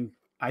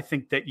 I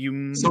think that you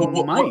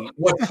might.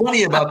 What's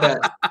funny about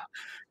that?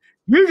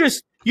 you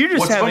just.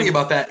 What's funny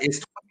about that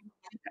is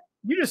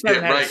you just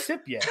haven't had a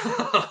sip yet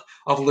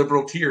of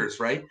liberal tears,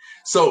 right?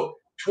 So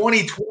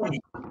 2020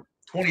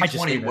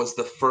 was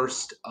the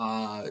first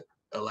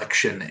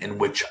election in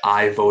which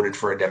I voted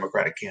for a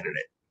Democratic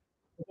candidate.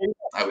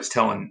 I was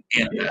telling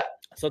Ann that.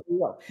 So there you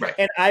go. Right.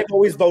 And I've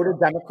always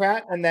voted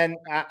Democrat, and then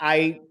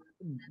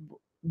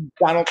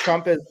Donald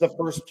Trump is the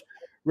first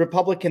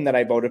Republican that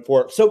I voted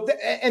for. So,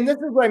 and this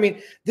is what I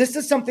mean. This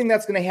is something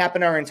that's going to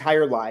happen our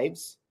entire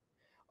lives.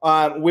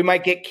 We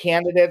might get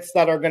candidates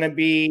that are going to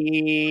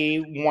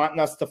be wanting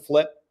us to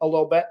flip a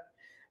little bit,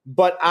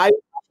 but I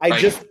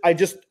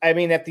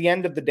mean, at the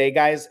end of the day,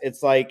 guys,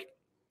 it's like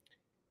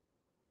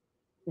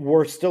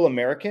we're still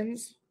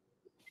Americans.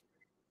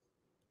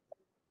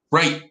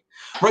 Right.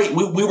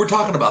 We were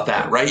talking about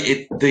that,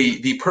 right?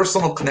 The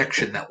personal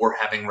connection that we're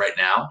having right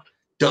now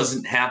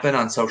doesn't happen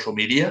on social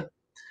media.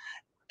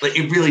 But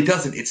it really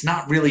doesn't. It's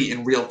not really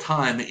in real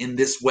time in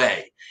this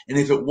way. And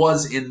if it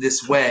was in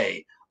this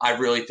way, I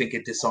really think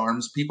it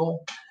disarms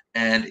people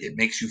and it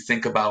makes you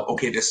think about,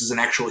 okay, this is an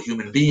actual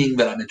human being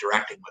that I'm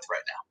interacting with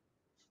right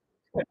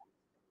now.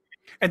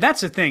 And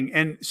that's the thing.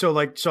 And so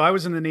I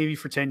was in the Navy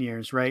for 10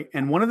 years, right?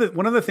 And one of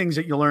the things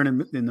that you learn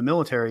in the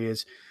military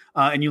is,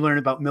 and you learn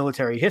about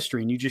military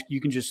history, and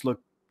you can just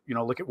look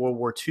at World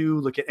War II,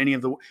 look at any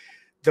of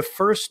the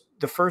first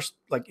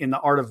like in the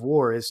art of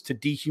war is to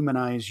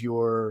dehumanize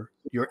your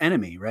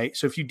enemy, right?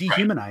 So if you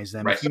dehumanize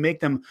them, if you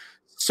make them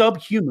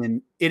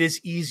subhuman, it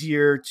is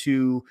easier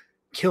to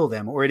kill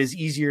them, or it is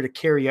easier to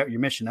carry out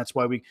your mission. That's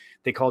why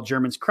they called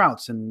Germans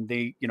Krauts, and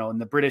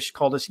and the British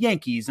called us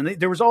Yankees, and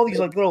there was all these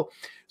like little.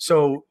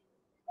 So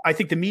I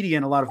think the media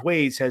in a lot of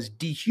ways has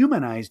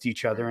dehumanized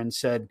each other and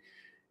said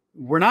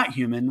we're not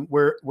human,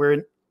 we're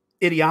an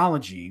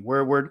ideology,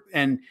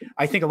 and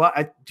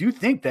I do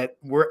think that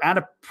we're at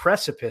a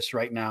precipice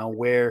right now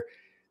where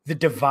the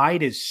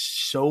divide is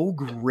so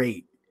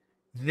great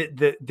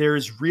that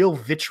there's real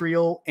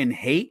vitriol and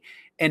hate,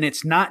 and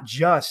it's not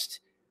just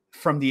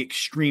from the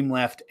extreme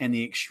left and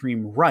the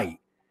extreme right.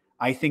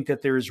 I think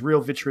that there is real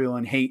vitriol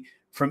and hate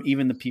from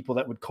even the people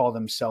that would call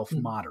themselves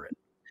moderate.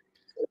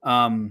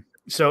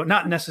 So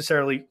not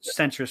necessarily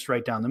centrist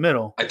right down the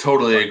middle. I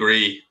totally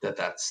agree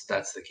that's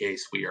the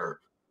case. We are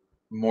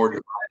more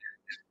divided.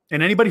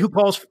 And anybody who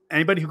calls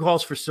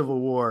for civil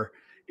war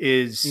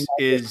is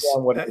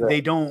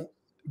they don't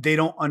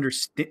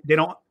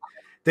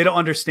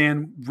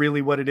understand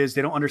really what it is.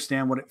 They don't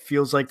understand what it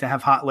feels like to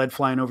have hot lead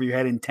flying over your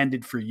head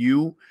intended for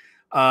you.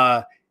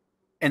 And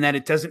that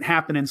it doesn't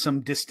happen in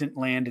some distant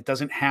land. It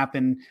doesn't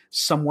happen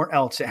somewhere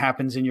else. It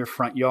happens in your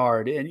front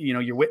yard, and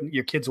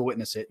your kids will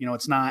witness it.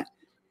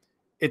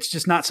 It's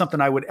just not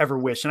something I would ever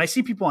wish. And I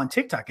see people on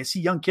TikTok. I see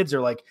young kids are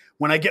like,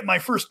 when I get my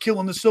first kill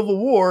in the Civil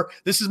War,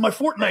 this is my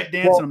Fortnite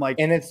dance. And I'm like,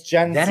 and it's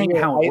Gen Z. That ain't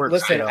how it works.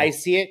 Listen, I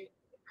see it.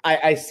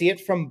 I see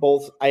it from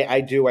both.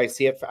 I do. I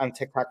see it on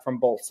TikTok from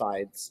both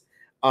sides.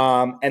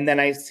 And then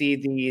I see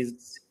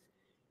these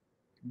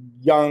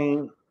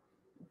young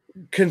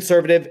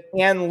conservative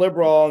and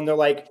liberal, and they're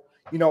like,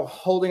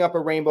 holding up a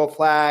rainbow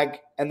flag,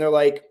 and they're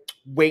like,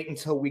 wait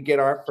until we get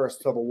our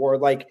first Civil War.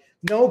 Like,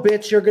 no,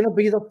 bitch, you're gonna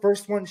be the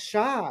first one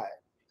shot.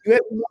 You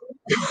have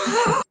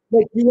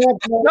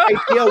no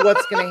idea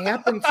what's gonna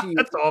happen to you.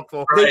 That's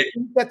awful. They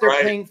think that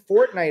they're playing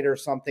Fortnite or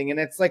something, and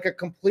it's like a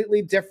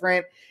completely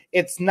different.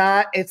 It's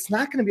not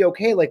gonna be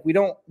okay. Like we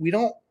don't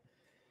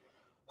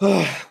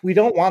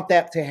want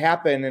that to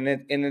happen,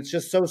 and it's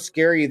just so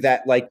scary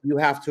that like you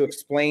have to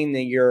explain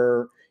that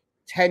you're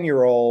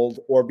 10-year-old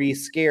or be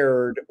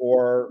scared,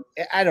 or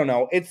I don't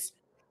know.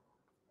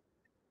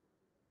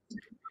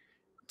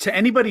 To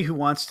anybody who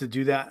wants to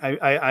do that,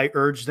 I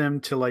urge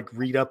them to like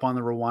read up on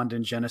the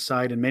Rwandan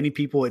genocide. And many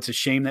people, it's a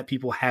shame that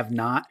people have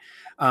not.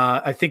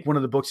 I think one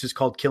of the books is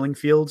called Killing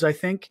Fields, I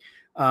think.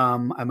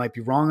 I might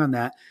be wrong on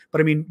that. But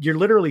I mean, you're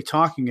literally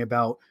talking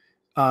about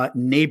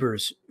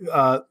neighbors,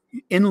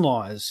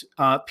 in-laws,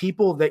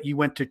 people that you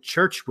went to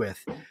church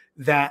with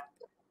that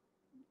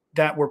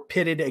were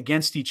pitted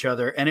against each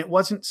other. And it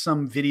wasn't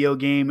some video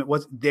game.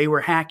 They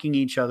were hacking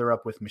each other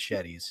up with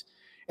machetes.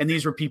 And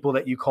these were people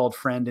that you called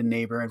friend and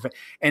neighbor.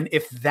 And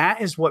if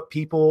that is what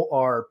people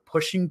are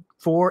pushing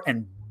for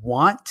and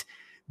want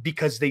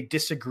because they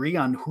disagree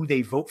on who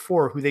they vote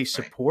for or who they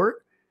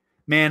support,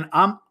 man,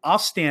 I'll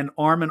stand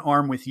arm in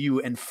arm with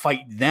you and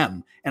fight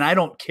them. And I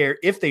don't care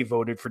if they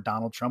voted for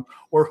Donald Trump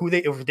or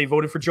if they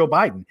voted for Joe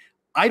Biden.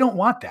 I don't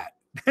want that.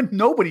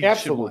 Nobody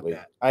should want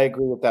that. I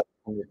agree with that.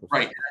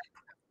 100%.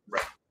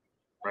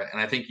 Right.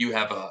 And I think you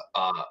have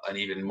an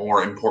even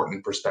more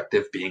important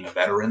perspective being a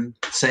veteran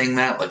saying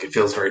that. Like, it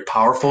feels very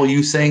powerful,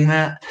 you saying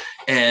that.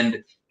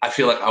 And I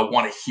feel like I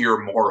want to hear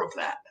more of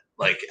that.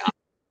 Like,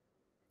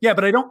 yeah,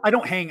 but I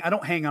don't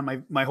hang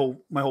on my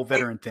whole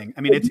veteran thing.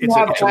 I mean, it's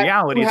a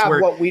reality.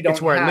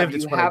 It's where I lived.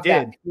 It's what I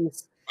did.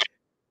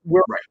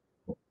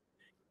 Right.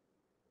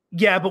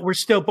 Yeah, but we're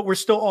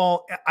still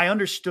all. I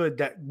understood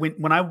that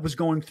when I was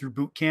going through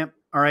boot camp.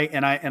 All right.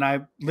 And I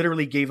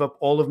literally gave up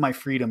all of my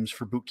freedoms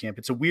for boot camp.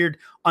 It's a weird,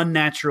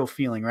 unnatural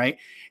feeling. Right.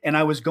 And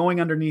I was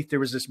going underneath, there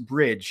was this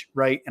bridge.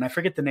 Right. And I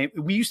forget the name.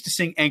 We used to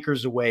sing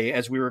Anchors Away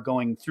as we were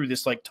going through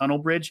this like tunnel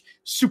bridge.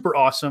 Super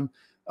awesome.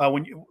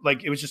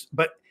 It was just,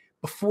 but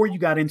before you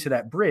got into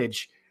that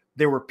bridge,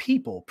 there were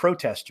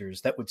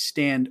protesters that would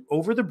stand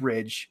over the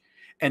bridge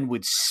and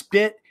would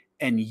spit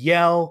and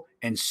yell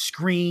and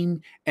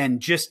scream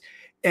and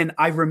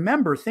I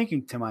remember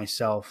thinking to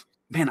myself,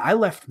 man, I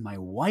left my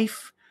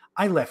wife.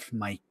 I left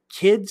my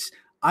kids.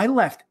 I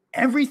left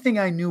everything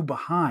I knew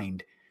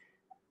behind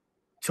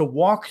to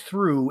walk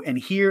through and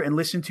hear and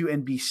listen to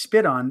and be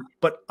spit on,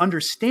 but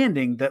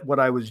understanding that what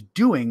I was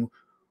doing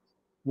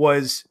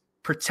was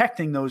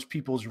protecting those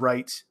people's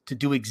rights to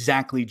do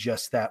exactly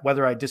just that,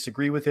 whether I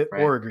disagree with it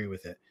or agree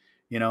with it.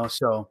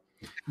 So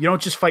you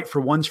don't just fight for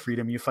one's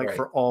freedom, you fight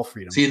for all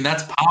freedom. See, and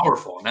that's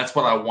powerful. And that's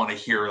what I want to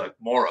hear like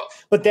more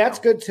of. But that's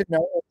good to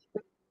know.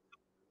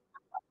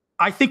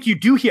 I think you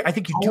do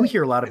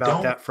hear a lot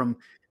about that from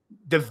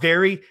the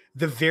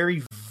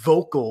very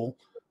vocal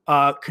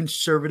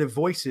conservative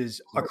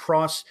voices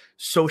across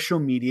social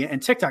media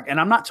and TikTok. And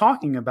I'm not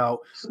talking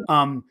about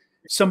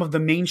some of the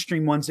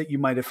mainstream ones that you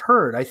might have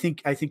heard. I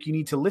think you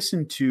need to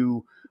listen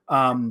to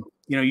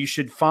you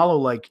should follow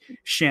like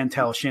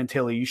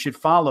Chantilly. You should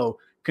follow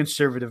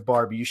Conservative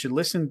Barbie. You should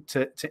listen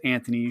to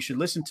Anthony. You should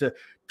listen to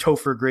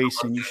Topher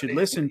Grayson. You should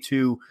listen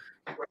to.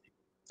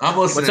 I'm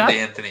listening to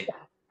Anthony.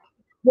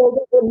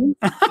 Well,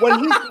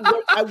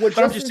 what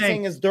Justin's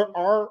saying is there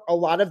are a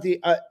lot of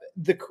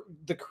the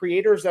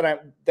creators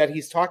that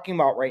he's talking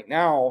about right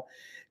now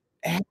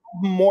have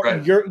more.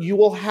 You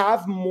will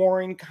have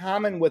more in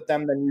common with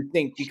them than you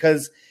think,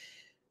 because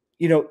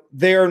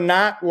they're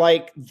not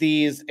like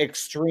these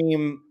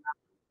extreme.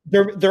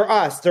 They're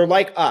us. They're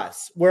like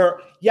us.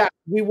 Where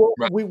we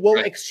will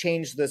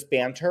exchange this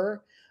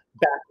banter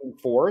back and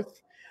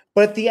forth.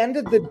 But at the end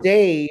of the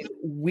day,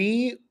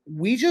 we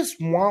just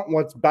want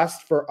what's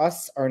best for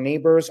us, our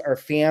neighbors, our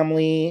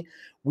family.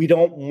 We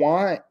don't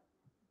want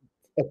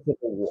a civil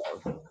war.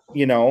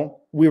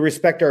 We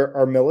respect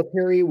our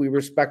military, we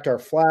respect our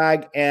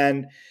flag,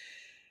 and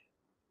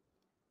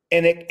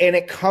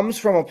it comes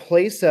from a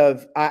place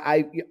of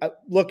I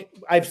look.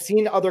 I've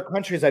seen other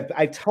countries.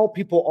 I tell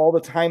people all the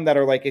time that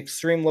are like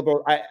extreme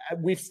liberal.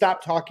 We've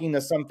stopped talking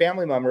to some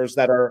family members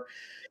that are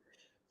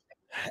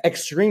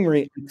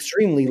extremely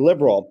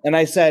liberal, and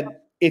I said,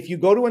 if you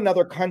go to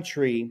another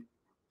country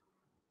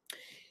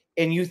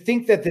and you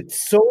think that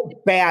it's so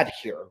bad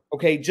here,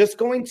 okay, just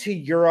going to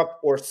Europe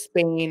or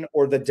Spain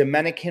or the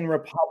Dominican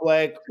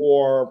Republic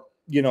or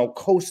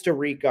Costa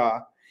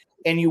Rica,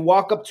 and you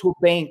walk up to a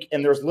bank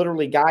and there's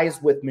literally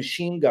guys with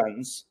machine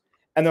guns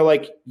and they're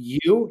like,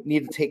 you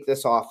need to take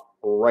this off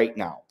right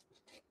now,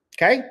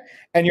 okay?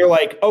 And you're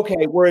like,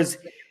 okay, whereas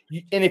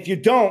and if you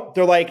don't,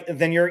 they're like,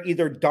 then you're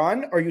either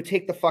done or you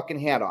take the fucking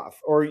hat off,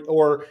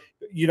 or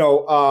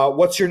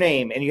what's your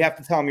name? And you have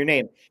to tell them your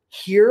name.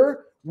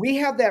 Here, we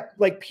have that,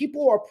 like,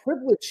 people are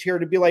privileged here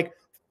to be like,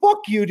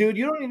 fuck you, dude.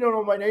 You don't need to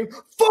know my name.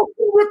 Fuck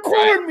you,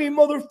 record me,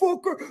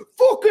 motherfucker.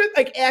 Fuck it.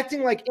 Like,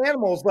 acting like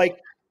animals. Like,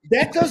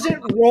 that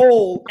doesn't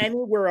roll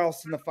anywhere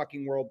else in the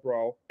fucking world,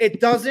 bro. It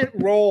doesn't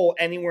roll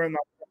anywhere in the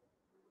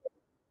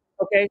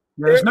Okay.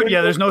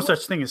 There's no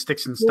such thing as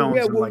sticks and stones.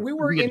 Yeah, when we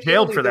were in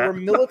jailed Italy, for that. There were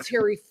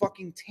military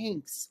fucking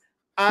tanks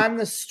on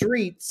the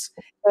streets,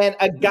 and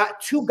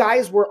two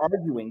guys were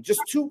arguing,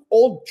 just two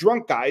old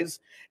drunk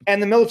guys,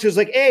 and the military was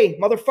like, "Hey,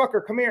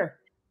 motherfucker, come here,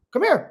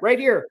 right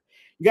here.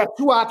 You got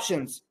two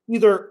options: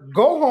 either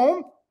go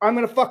home, or I'm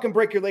gonna fucking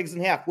break your legs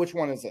in half. Which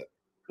one is it?"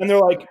 And they're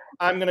like,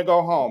 "I'm gonna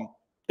go home.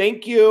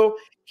 Thank you."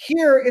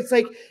 Here, it's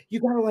like you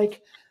gotta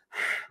like.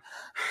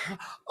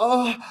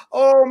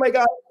 Oh my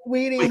God,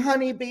 sweetie,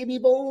 honey, baby,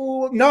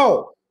 boo.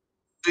 No,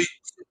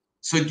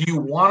 So do you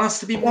want us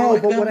to be more No,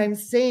 like but them? what I'm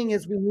saying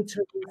is we need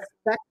to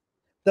respect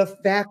the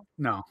fact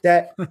No.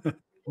 that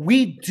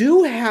we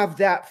do have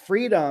that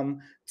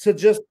freedom to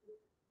just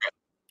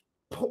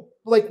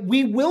like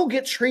we will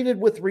get treated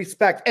with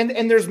respect,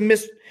 and there's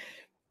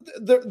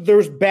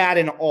there's bad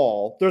in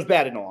all. There's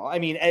bad in all. I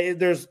mean,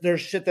 there's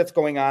shit that's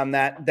going on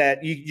that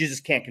you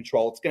just can't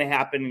control. It's going to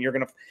happen, and you're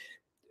going to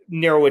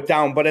narrow it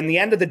down. But in the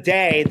end of the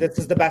day, this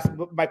is the best.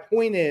 My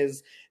point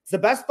is, it's the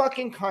best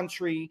fucking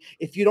country.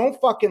 If you don't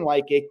fucking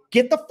like it,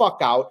 get the fuck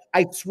out.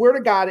 I swear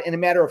to God, in a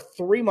matter of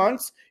 3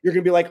 months, you're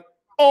going to be like,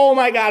 oh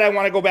my God, I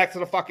want to go back to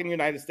the fucking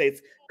United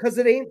States, because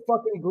it ain't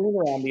fucking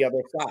greener on the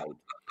other side.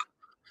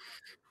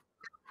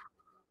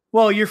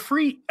 Well, you're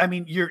free. I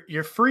mean,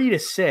 you're free to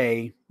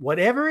say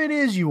whatever it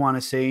is you want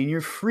to say, and you're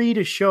free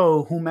to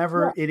show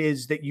whomever it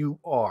is that you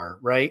are,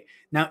 right?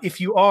 Now, if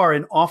you are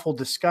an awful,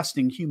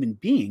 disgusting human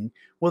being,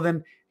 well,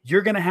 then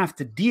you're going to have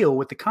to deal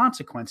with the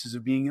consequences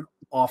of being an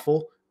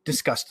awful,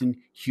 disgusting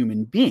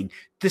human being.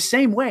 The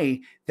same way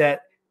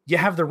that you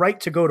have the right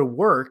to go to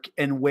work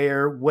and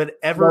wear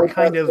whatever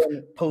kind of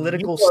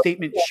political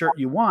statement shirt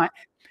you want.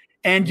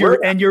 And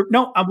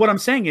what I'm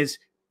saying is,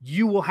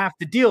 you will have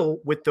to deal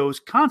with those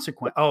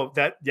consequences. Oh,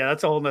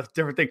 that's a whole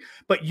different thing.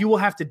 But you will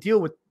have to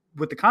deal with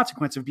the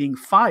consequence of being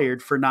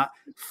fired for not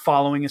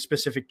following a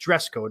specific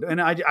dress code. And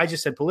I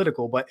just said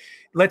political, but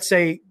let's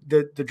say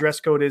the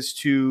dress code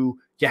is you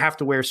have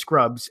to wear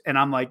scrubs. And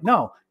I'm like,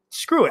 no,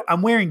 screw it.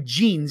 I'm wearing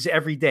jeans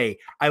every day.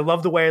 I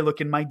love the way I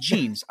look in my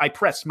jeans. I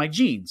press my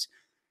jeans.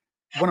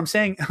 What I'm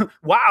saying,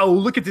 wow,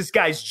 look at this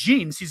guy's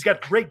jeans. He's got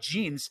great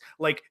jeans,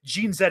 like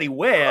jeans that he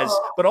wears,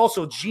 but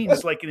also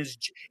jeans like in his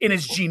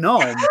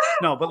genome.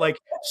 No, but like,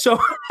 so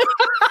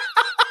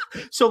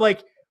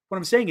like what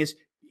I'm saying is,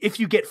 if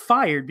you get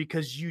fired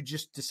because you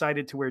just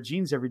decided to wear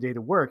jeans every day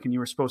to work, and you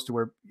were supposed to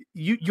wear,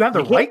 you have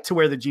the right to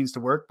wear the jeans to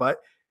work, but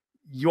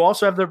you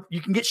also have you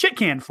can get shit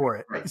canned for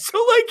it.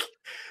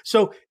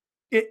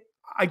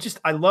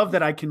 I love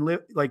that I can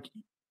live, like,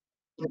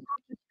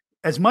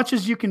 as much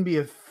as you can be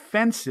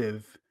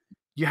offensive,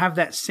 you have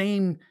that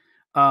same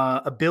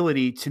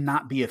ability to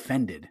not be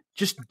offended.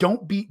 Just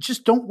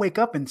don't wake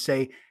up and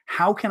say,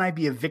 how can I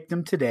be a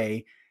victim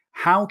today?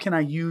 How can I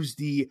use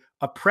the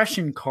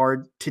oppression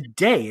card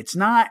today? It's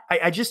not,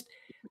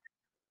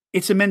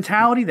 it's a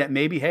mentality that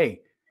maybe,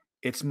 hey,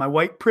 it's my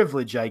white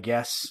privilege, I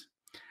guess.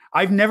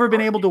 I've never been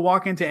able to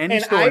walk into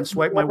any store and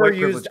swipe my white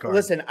privilege card.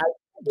 Listen, I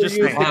just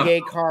used the gay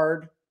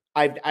card.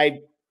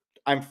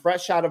 I'm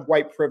fresh out of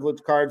white privilege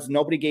cards.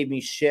 Nobody gave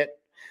me shit.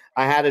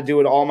 I had to do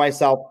it all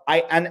myself.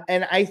 And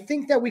I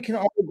think that we can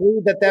all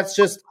agree that that's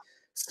just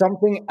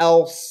something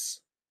else.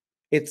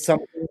 It's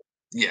something.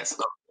 Yes.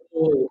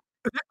 Well,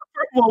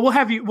 we'll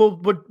have you. Well,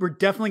 we're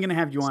definitely going to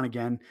have you on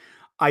again.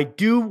 I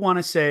do want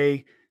to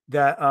say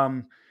that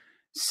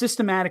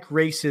systematic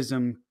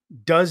racism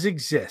does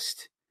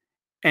exist.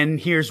 And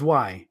here's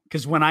why.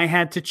 Because when I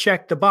had to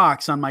check the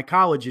box on my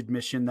college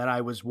admission that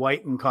I was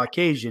white and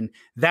Caucasian,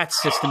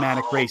 that's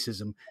systematic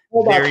racism.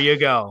 There you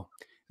go.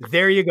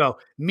 There you go.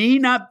 Me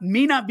not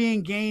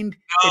being gained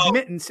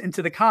admittance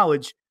into the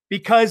college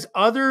because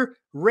other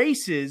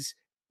races,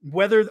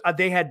 whether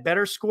they had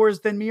better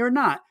scores than me or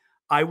not,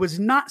 I was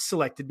not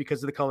selected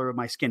because of the color of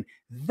my skin.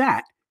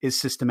 That is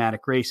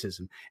systematic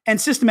racism. And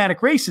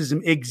systematic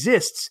racism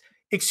exists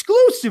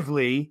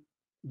exclusively,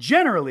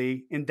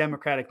 generally, in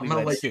democratically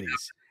led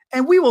cities.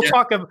 And we will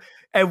talk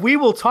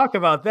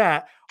about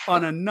that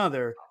on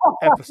another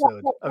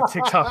episode of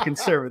TikTok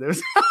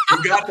Conservatives.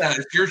 You got that.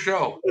 It's your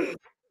show.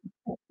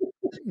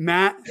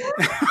 Matt,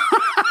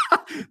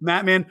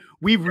 man,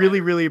 we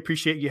really, really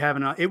appreciate you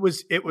having on. It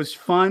was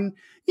fun.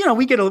 You know,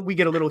 we get a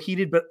little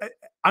heated, but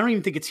I don't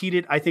even think it's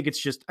heated. I think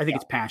it's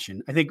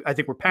passion. I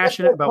think we're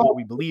passionate about what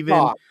we believe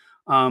in.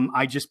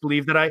 I just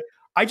believe that I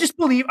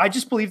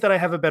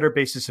have a better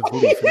basis of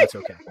belief, and that's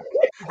okay.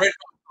 Right.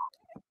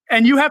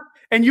 And you have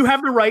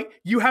the right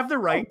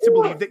to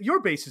believe that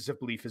your basis of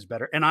belief is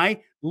better. And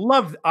I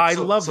love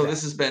that. So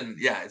this has been,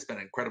 it's been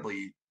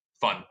incredibly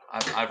fun.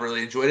 I've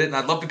really enjoyed it, and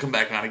I'd love to come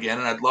back on again,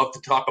 and I'd love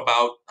to talk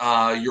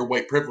about your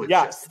white privilege.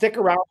 Yeah, stick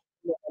around.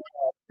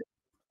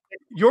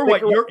 Your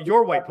white privilege.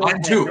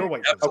 Mine too. Your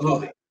white privilege.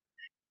 Absolutely.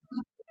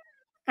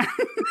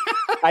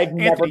 I've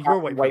never your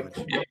white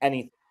privilege.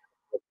 Anything.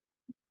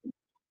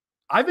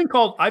 I've been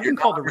called a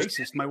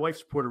racist. My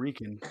wife's Puerto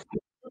Rican.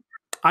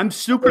 I'm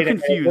super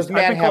confused.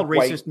 I've been called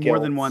racist more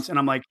than once, and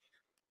I'm like,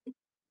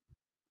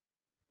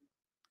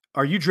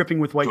 are you dripping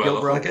with white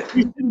guilt, bro? Like it?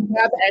 You shouldn't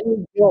have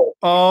any guilt.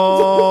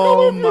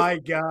 Oh my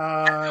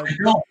God.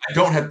 I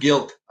don't have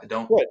guilt. I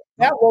don't. Good.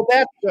 That's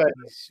good.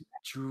 He's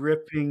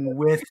dripping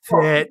with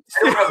it.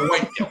 I don't have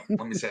white guilt.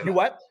 Let me say that. You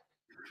what?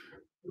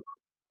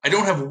 I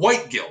don't have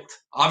white guilt.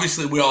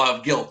 Obviously, we all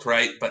have guilt,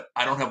 right? But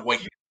I don't have white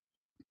guilt.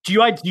 Do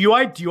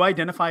you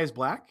identify as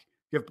black?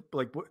 You have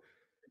like what?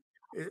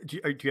 Do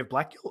you have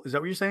black guilt? Is that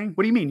what you're saying?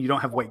 What do you mean you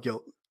don't have white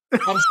guilt?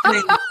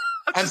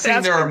 I'm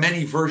saying there are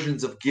many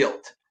versions of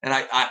guilt, and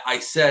I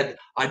said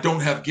I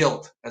don't have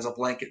guilt as a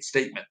blanket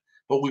statement.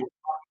 But we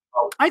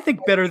I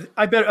think better.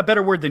 I bet a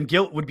better word than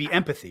guilt would be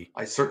empathy.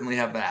 I certainly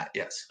have that.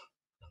 Yes.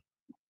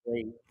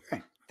 Great.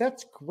 Okay.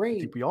 That's I great.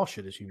 think we all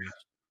should as humans.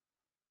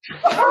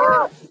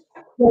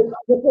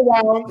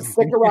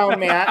 Stick around,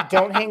 Matt.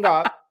 Don't hang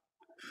up.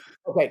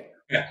 Okay.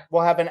 Yeah.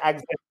 We'll have an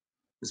exit.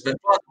 It's been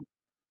fun.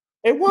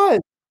 It was.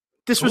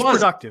 This was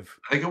productive.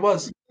 I think it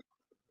was.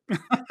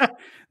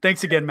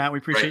 Thanks again, Matt. We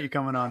appreciate you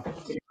coming on.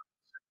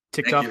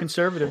 TikTok you.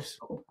 conservatives.